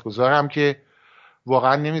سپاسگزارم که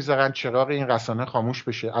واقعا نمیذارن چراغ این رسانه خاموش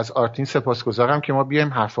بشه. از آرتین سپاسگزارم که ما بیایم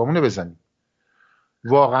حرفامونو بزنیم،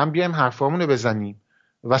 واقعا بیایم حرفامونو بزنیم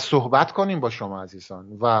و صحبت کنیم با شما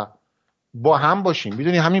عزیزان و با هم باشیم.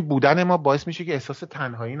 میدونی همین بودن ما باعث میشه که احساس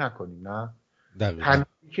تنهایی نکنیم. نه تنهایی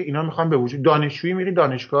که اینا میخوان به وجود. دانشجویی میری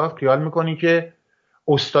دانشگاه خیال میکنی که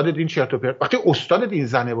استاد دین چرت و پرت، وقتی استاد دین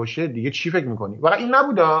زنه باشه دیگه چی فکر میکنی؟ واقعا این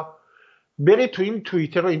نبودا. برید تو این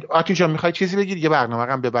توییتر رو این آتین جان میخوای چیزی بگید یه برنامه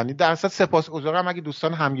رو هم ببندید. در اصل سپاسگزارم اگه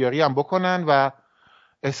دوستان همیاری هم بکنن و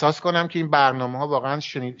احساس کنم که این برنامه ها واقعا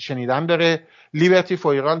شنیدن داره.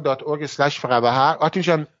 libertyforiran.org/فقبهر. آتین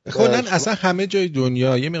جان کلا اصلا همه جای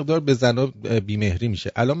دنیا یه مقدار به زنا بیمهری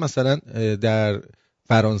میشه. الان مثلا در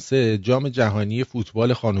فرانسه جام جهانی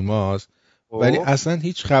فوتبال خانوماست ولی اصلا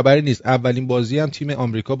هیچ خبری نیست. اولین بازی هم تیم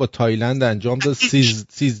آمریکا با تایلند انجام داد،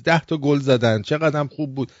 13 تا گل زدن، چقدر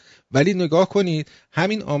خوب بود. ولی نگاه کنید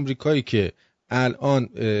همین آمریکایی که الان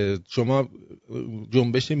شما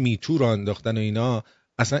جنبش میتو را انداختن و اینا،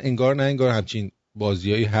 اصلا انگار نه انگار همچین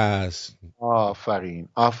بازیایی هست. آفرین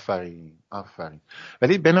آفرین آفرین.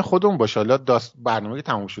 ولی بین خودمون باشه، حالا برنامه که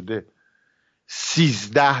تموم شده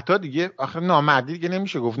 13 تا دیگه آخه نامردی دیگه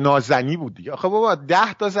نمیشه گفت، نازنی بود دیگه. آخه بابا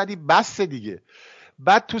 10 تا زدی بس دیگه.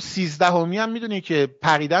 بعد تو 13 هم میدونی که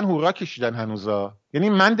پریدن هورا کشیدن هنوزا. یعنی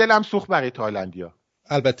من دلم سوخت برای تایلندیا.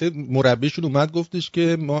 البته مربیشون اومد گفتش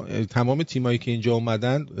که ما تمام تیمایی که اینجا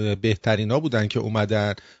اومدن بهترینا بودن که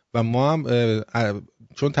اومدن و ما هم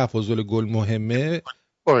چون تفاضل گل مهمه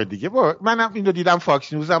دیگه منم اینو دیدم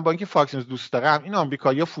فاکس نیوز هم، با اینکه فاکس نیوز دوست دارم، این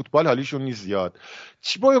آمریکایی‌ها فوتبال حالیشون نیست زیاد.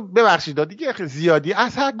 چی ببخشید دیگه زیادی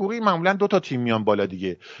از هر گروهی معمولا 2 تا تیم میان بالا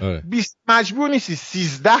دیگه. 20 مجبور نیستی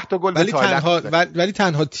 13 تا گل به تایلند. ولی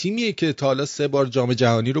تنها تیمیه که تا حالا 3 بار جام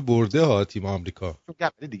جهانی رو برده ها، تیم آمریکا.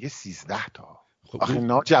 دیگه 13 تا. آخه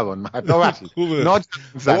ناجوان مردا خوبه.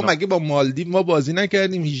 بابا مگه با مالدیو ما بازی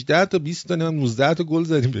نکردیم 18 تا 20 تا 19 تا گل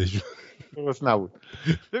زدیم بهشون؟ درست نبود.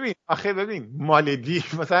 ببین مالدیو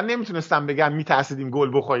مثلا نمیتونستم بگم میترسیدیم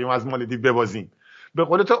گل بخوریم از مالدیو ببازیم. به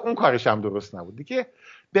قول تو اون کارش هم درست نبود دیگه.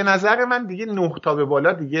 به نظر من دیگه 9 تا به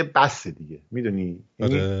بالا دیگه بسه دیگه. میدونی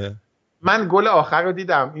من گل آخر رو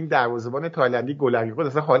دیدم، این دروازه‌بان تایلندی گلری خود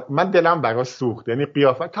اصلا من دلم براش سوخت. یعنی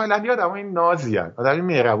قیافه تایلندی آدمای نازیان، آدمای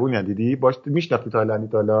مهربونی دیدی باش میشناختی تایلندی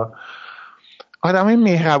تا آدمای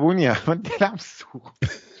مهربونی ان. من دلم سوخت.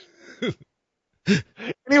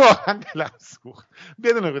 یعنی واقعا دلم سوخت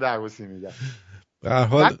بدون دروسی میگم. به هر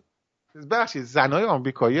حال بخشید زنای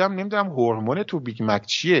آمریکایی هم نمیدونم هورمون تو بیگ مک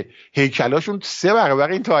چیه، هیکلاشون 3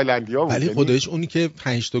 برابر این تایلندی‌ها بود. ولی خودش اونی که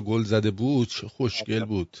 5 تا گل زده بود خوشگل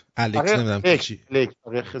بود. الکس نمیدونم چی.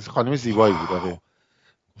 خانم زیبایی بود. آره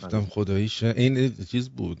گفتم خداییش این چیز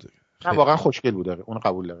بود. نه واقعا خوشگل بود. اون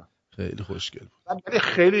قبول دارم. خیلی خوشگل بود. ولی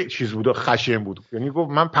خیلی چیز بود، خشن بود. یعنی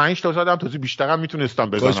گفت من 5 تا زدم، تازه بیشترم میتونستم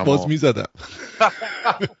بزنم. کاش باز میزدم.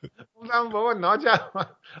 گفتم بابا ناجوان.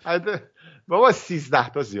 بابا 13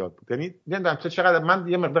 تا زیاد بود. یعنی نمیدونم چقدر. من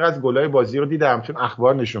یه مقدار از گلای بازی رو دیدم چون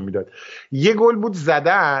اخبار نشون میداد. یه گل بود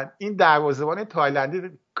زدن، این دروازه‌بان تایلندی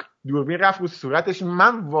دوربین رفت رو صورتش.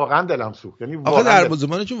 من واقعا دلم سوخت. یعنی واقعا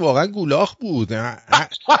دروازه‌بانشون واقعا گولاخ بود.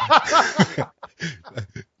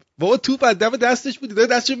 بابا توپ از دم دستش بود،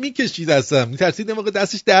 دستشو میکشید، اصلا میترسید این موقع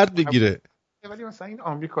دستش درد بگیره. ولی مثلا این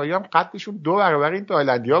آمریکایی هم قدشون 2 برابر این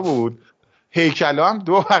تایلندی‌ها بود، هیکلا هم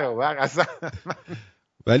 2 برابر اصلا.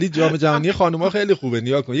 ولی جام جهانی خانوما خیلی خوبه،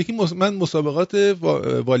 نیا کن. من مسابقات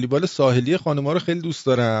والیبال ساحلی خانوما رو خیلی دوست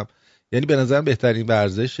دارم، یعنی به نظرم بهترین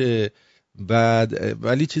ورزشه.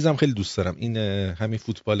 ولی چیزم خیلی دوست دارم این همین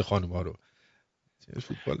فوتبال خانوما رو.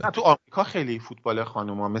 نه تو آمریکا خیلی فوتبال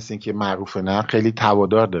خانوما مثل اینکه معروفه، نه خیلی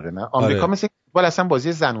توادار داره. نه آمریکا مثل فوتبال اصلا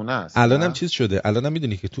بازی زنونه است. الانم چیز شده، الانم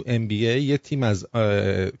میدونی که تو NBA یه تیم از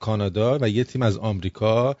کانادا و یه تیم از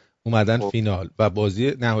آمریکا اومدن فینال و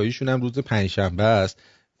بازی نهاییشون هم روز پنجشنبه است.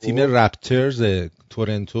 تیم رپترز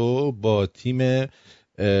تورنتو با تیم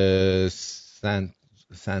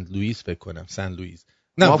سنت لوئیس فکر کنم، سن لوئیس،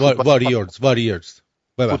 نه واریورز.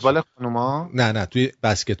 فوتبال خانوما نه توی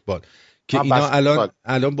بسکتبال که اینا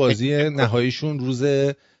الان بازی نهاییشون روز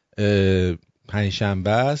پنجشنبه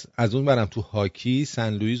است. از اون برم تو هاکی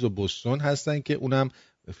سن لوئیس و بوستون هستن که اونم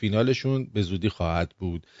فینالشون به زودی خواهد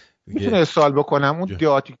بود. میتونه سوال بکنم اون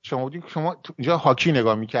دیاتی شما بودین، شما اینجا هاکی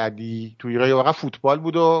نگاه میکردی، تو ایران واقعا فوتبال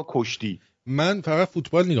بود و کشتی؟ من فقط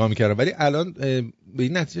فوتبال نگاه میکردم، ولی الان به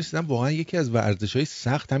این نتیجه رسیدم واقعا یکی از ورزش‌های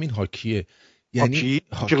سخت همین هاکیه. یعنی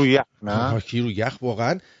هاکی روی یخ، نه هاکی روی یخ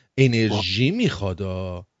واقعا انرژی میخواد.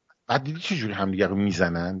 بعد دیدی چه جوری همدیگه رو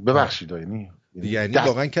میزنن؟ ببخشید یعنی یعنی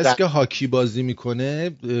واقعا کسی که هاکی بازی میکنه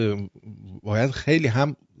باید خیلی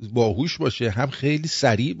هم باهوش باشه هم خیلی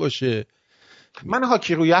سریع باشه. من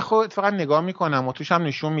هاکی رو یخو اتفاقا نگاه میکنم و توش هم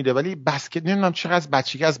نشون میده، ولی بسکت نمیدونم چقدر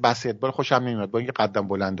بچگی از بسکتبال خوشم نمیاد، با اینکه قدم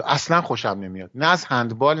بلنده اصلا خوشم نمیاد، نه از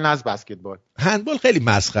هندبال نه از بسکتبال. هندبال خیلی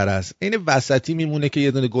مسخره است، این وسطی میمونه که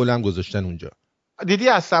یه دونه گل هم گذاشتن اونجا. دیدی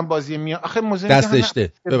اصلا بازی آخه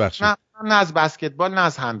دستشته ببخشید، نه از بسکتبال نه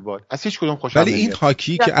از هندبال، از هیچ کدوم خوشم نمیاد. ولی این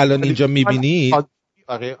هاکی که الان اینجا میبینید،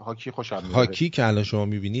 آره هاکی خوشم میاد. هاکی که الان شما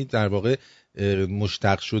میبینید در واقع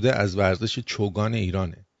مشتق شده از ورزش چوگان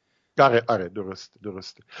ایرانه. آره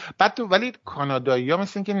درسته. بعد تو ولی کانادایی‌ها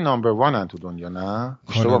مثل اینکه نمبر 1 ان تو دنیا، نه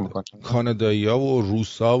اشتباه میکنم؟ کانادایی‌ها و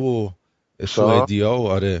روسا و سوئدیا و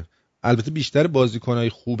آره، البته بیشتر بازیکنای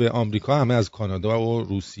خوب آمریکا همه از کانادا و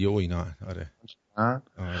روسیه و اینا هن.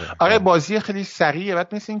 آره بازی خیلی سریعه.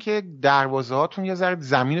 بعد مثل اینکه دروازه‌هاتون یه ذره،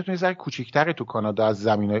 زمینتون یه ذره کوچیک‌تره تو کانادا از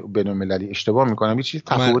زمینای بین‌المللی. اشتباه میکنم؟ یه چیز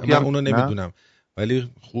تفاوتی من اونو نمیدونم،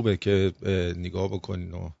 ولی خوبه که نگاه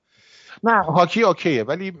بکنین. نه هاکی اوکیه،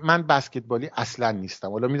 ولی من بسکتبالی اصلا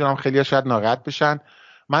نیستم. حالا میدونم خیلی‌ها شاید ناراحت بشن،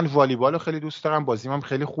 من والیبالو خیلی دوست دارم، بازیم هم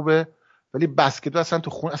خیلی خوبه، ولی بسکتبال اصلا تو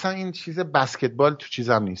خون، اصلا این چیز بسکتبال تو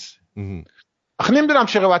چیزم نیست. آخه نمیدونم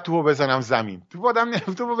چرا باید توپو بزنم زمین، توپو آدم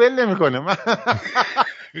توپو ول نمیکنه. من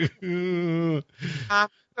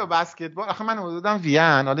بسکتبال آخه من اومدم وین،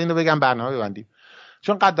 حالا اینو بگم برنامه ببندیم،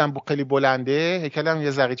 چون قدم خیلی بلنده، هیکلم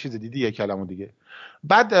یه ذره چیز دیدی هیکلمو دیگه.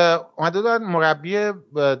 بعد اومده بود مربی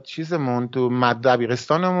چیزمون تو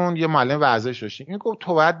دبیرستانمون، یه معلم ورزش داشتیم، این گفت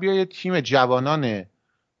تو باید بیا یه تیم جوانان،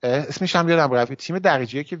 اسمش هم یادم رفت، تیم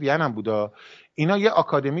درجه‌ای که وین هم بودا، اینا یه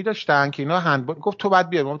آکادمی داشتن که اینا هندبال، گفت تو باید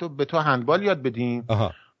بیا، تو به تو هندبال یاد بدیم،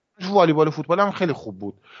 والیبال و فوتبال هم خیلی خوب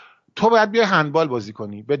بود، تو باید بیا هندبال بازی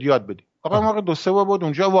کنی بهت یاد بدیم. آقا ما 2-3 بار بود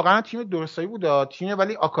اونجا، واقعا تیم درستایی بود، تیم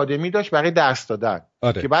ولی آکادمی داشت برای درس دادن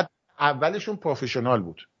که بعد اولشون پروفشنال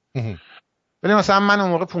بود. ولی مثلا من اون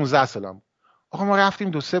موقع 15 سالم، آقا ما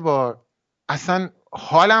رفتیم 2-3 بار، اصلا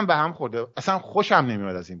حالم به هم خورده، اصلا خوشم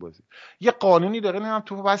نمیاد از این بازی. یه قانونی داره، نمیدونم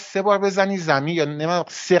تو باید 3 بار بزنی زمین یا نمیدونم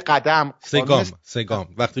 3 قدم، 3 گام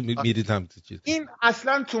وقتی میریدم چیز، این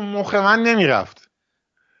اصلا تو مخ من نمیرفت.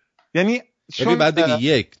 یعنی چون بعد بگی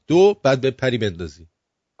 1 2 بعد به پری بندازی.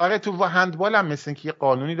 آره تو هندبال هم مثل که یه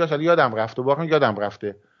قانونی داشت، یادم رفت و واقعا یادم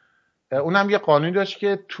رفته، اونم یه قانونی داشت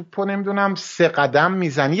که توپو نمیدونم 3 قدم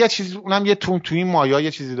میزنی یا چیزی، اونم یه توی مایا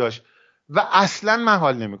یه چیزی داشت و اصلا من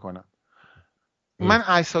حال نمیکنم. من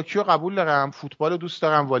آیس هاکی رو قبول دارم، فوتبال رو دوست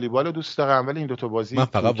دارم، والیبال رو دوست دارم، ولی این دوتا بازی من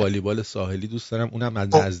فقط والیبال ساحلی دوست دارم، اونم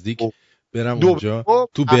از نزدیک برم اونجا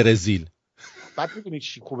تو برزیل. بعد میدونی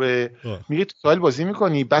چی خوبه؟ میری تو ساحل بازی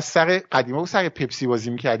میکنی، بعد سر قدیما سر پپسی بازی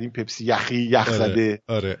میکردیم، پپسی یخ زده.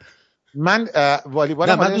 آره من والیبال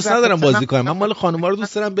نه من دوست ندارم بازی کنم، من مال خانوما رو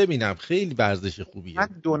دوست دارم ببینم، خیلی ورزش خوبیه. من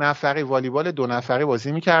 2 نفره والیبال 2 نفره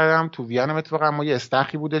بازی میکردم تو وینم. اتفاقا ما یه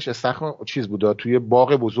استخری بودش، استخر چیز بود توی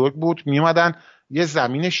باغ بزرگ بود، میومدن یه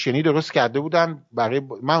زمین شنی درست کرده بودن برای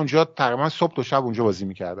من اونجا تقریبا صبح تا شب اونجا بازی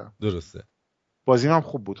میکردم. درسته، بازیم هم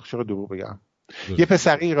خوب بود، چرا دروغ بگم. یه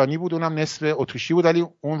پسر ایرانی بود، اونم نصف اتریشی بود، ولی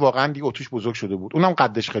اون واقعا دیگه اتریش بزرگ شده بود، اونم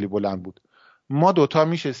قدش خیلی بلند بود. ما دوتا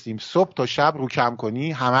میشستیم صبح تا شب رو کم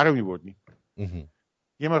کنی همه رو میبردیم.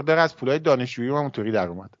 یه مقدار از پولای دانشجویی ما اونطوری در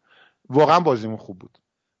اومد. واقعا بازیمون خوب بود.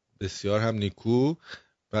 بسیار هم نیکو.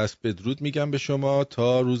 پس بدرود میگم به شما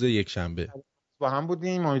تا روز یکشنبه با هم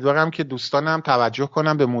بودیم. امیدوارم که دوستانم توجه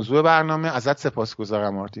کنم به موضوع برنامه. ازت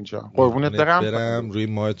سپاسگزارم مارتین جان، قربونت برم. روی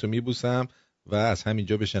ماهتو میبوسم و از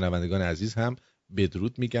همینجا به شنوندگان عزیز هم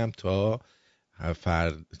بدرود میگم تا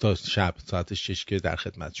تا شب ساعت 6 که در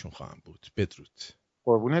خدمتشون خواهم بود. بدرود.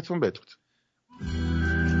 قربونتون، بدرود.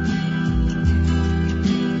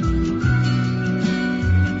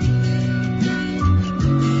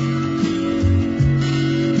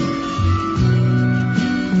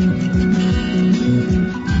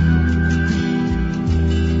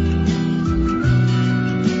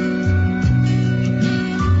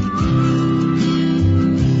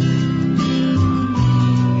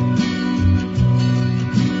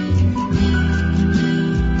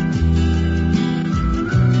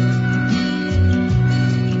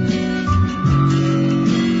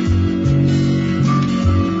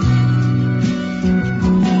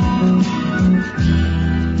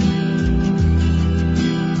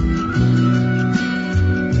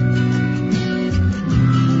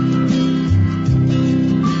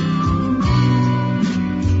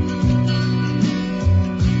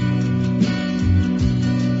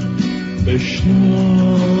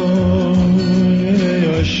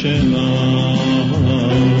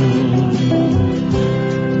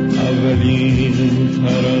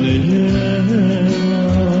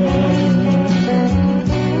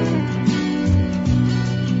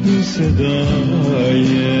 صدای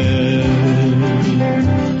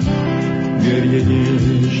گریه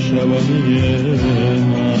شبانه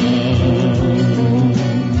من،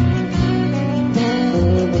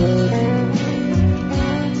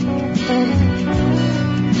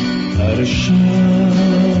 هر شب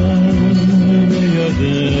یاد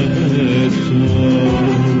تو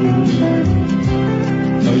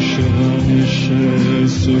همیشه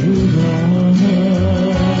سرودم،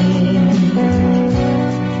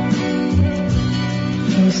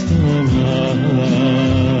 خستم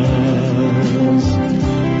از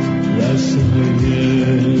لحظه‌های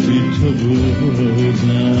بی تو بودم.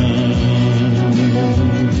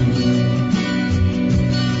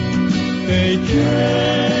 ای که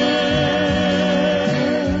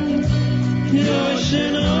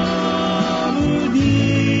آشنا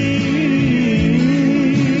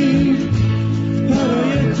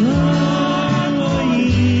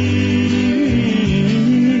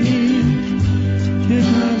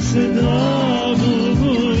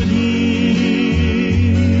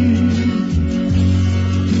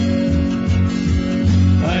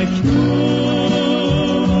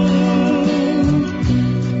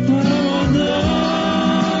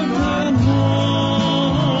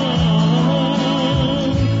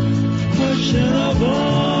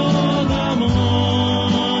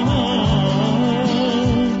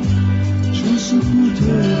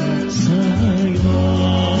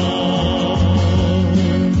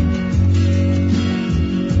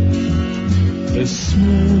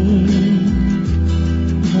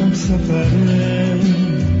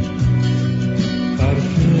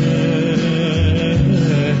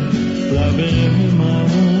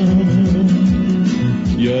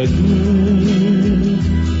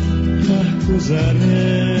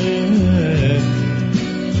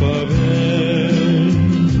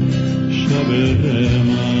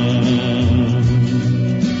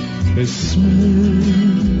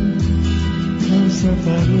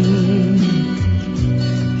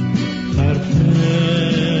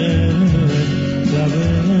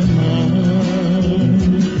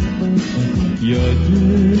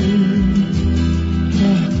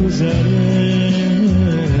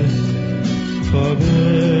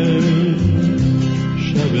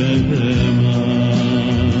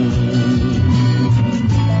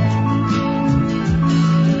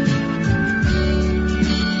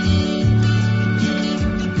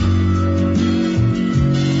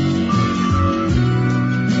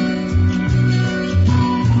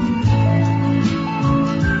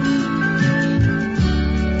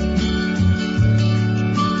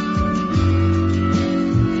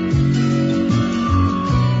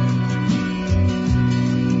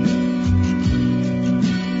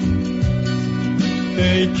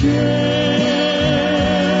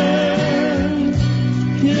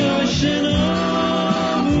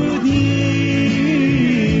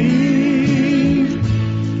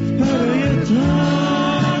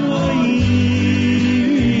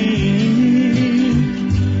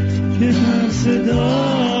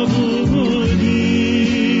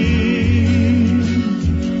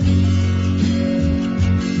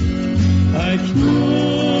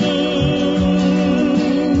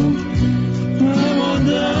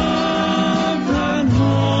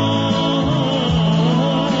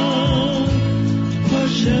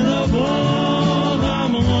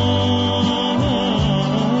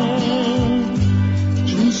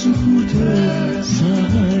سکوت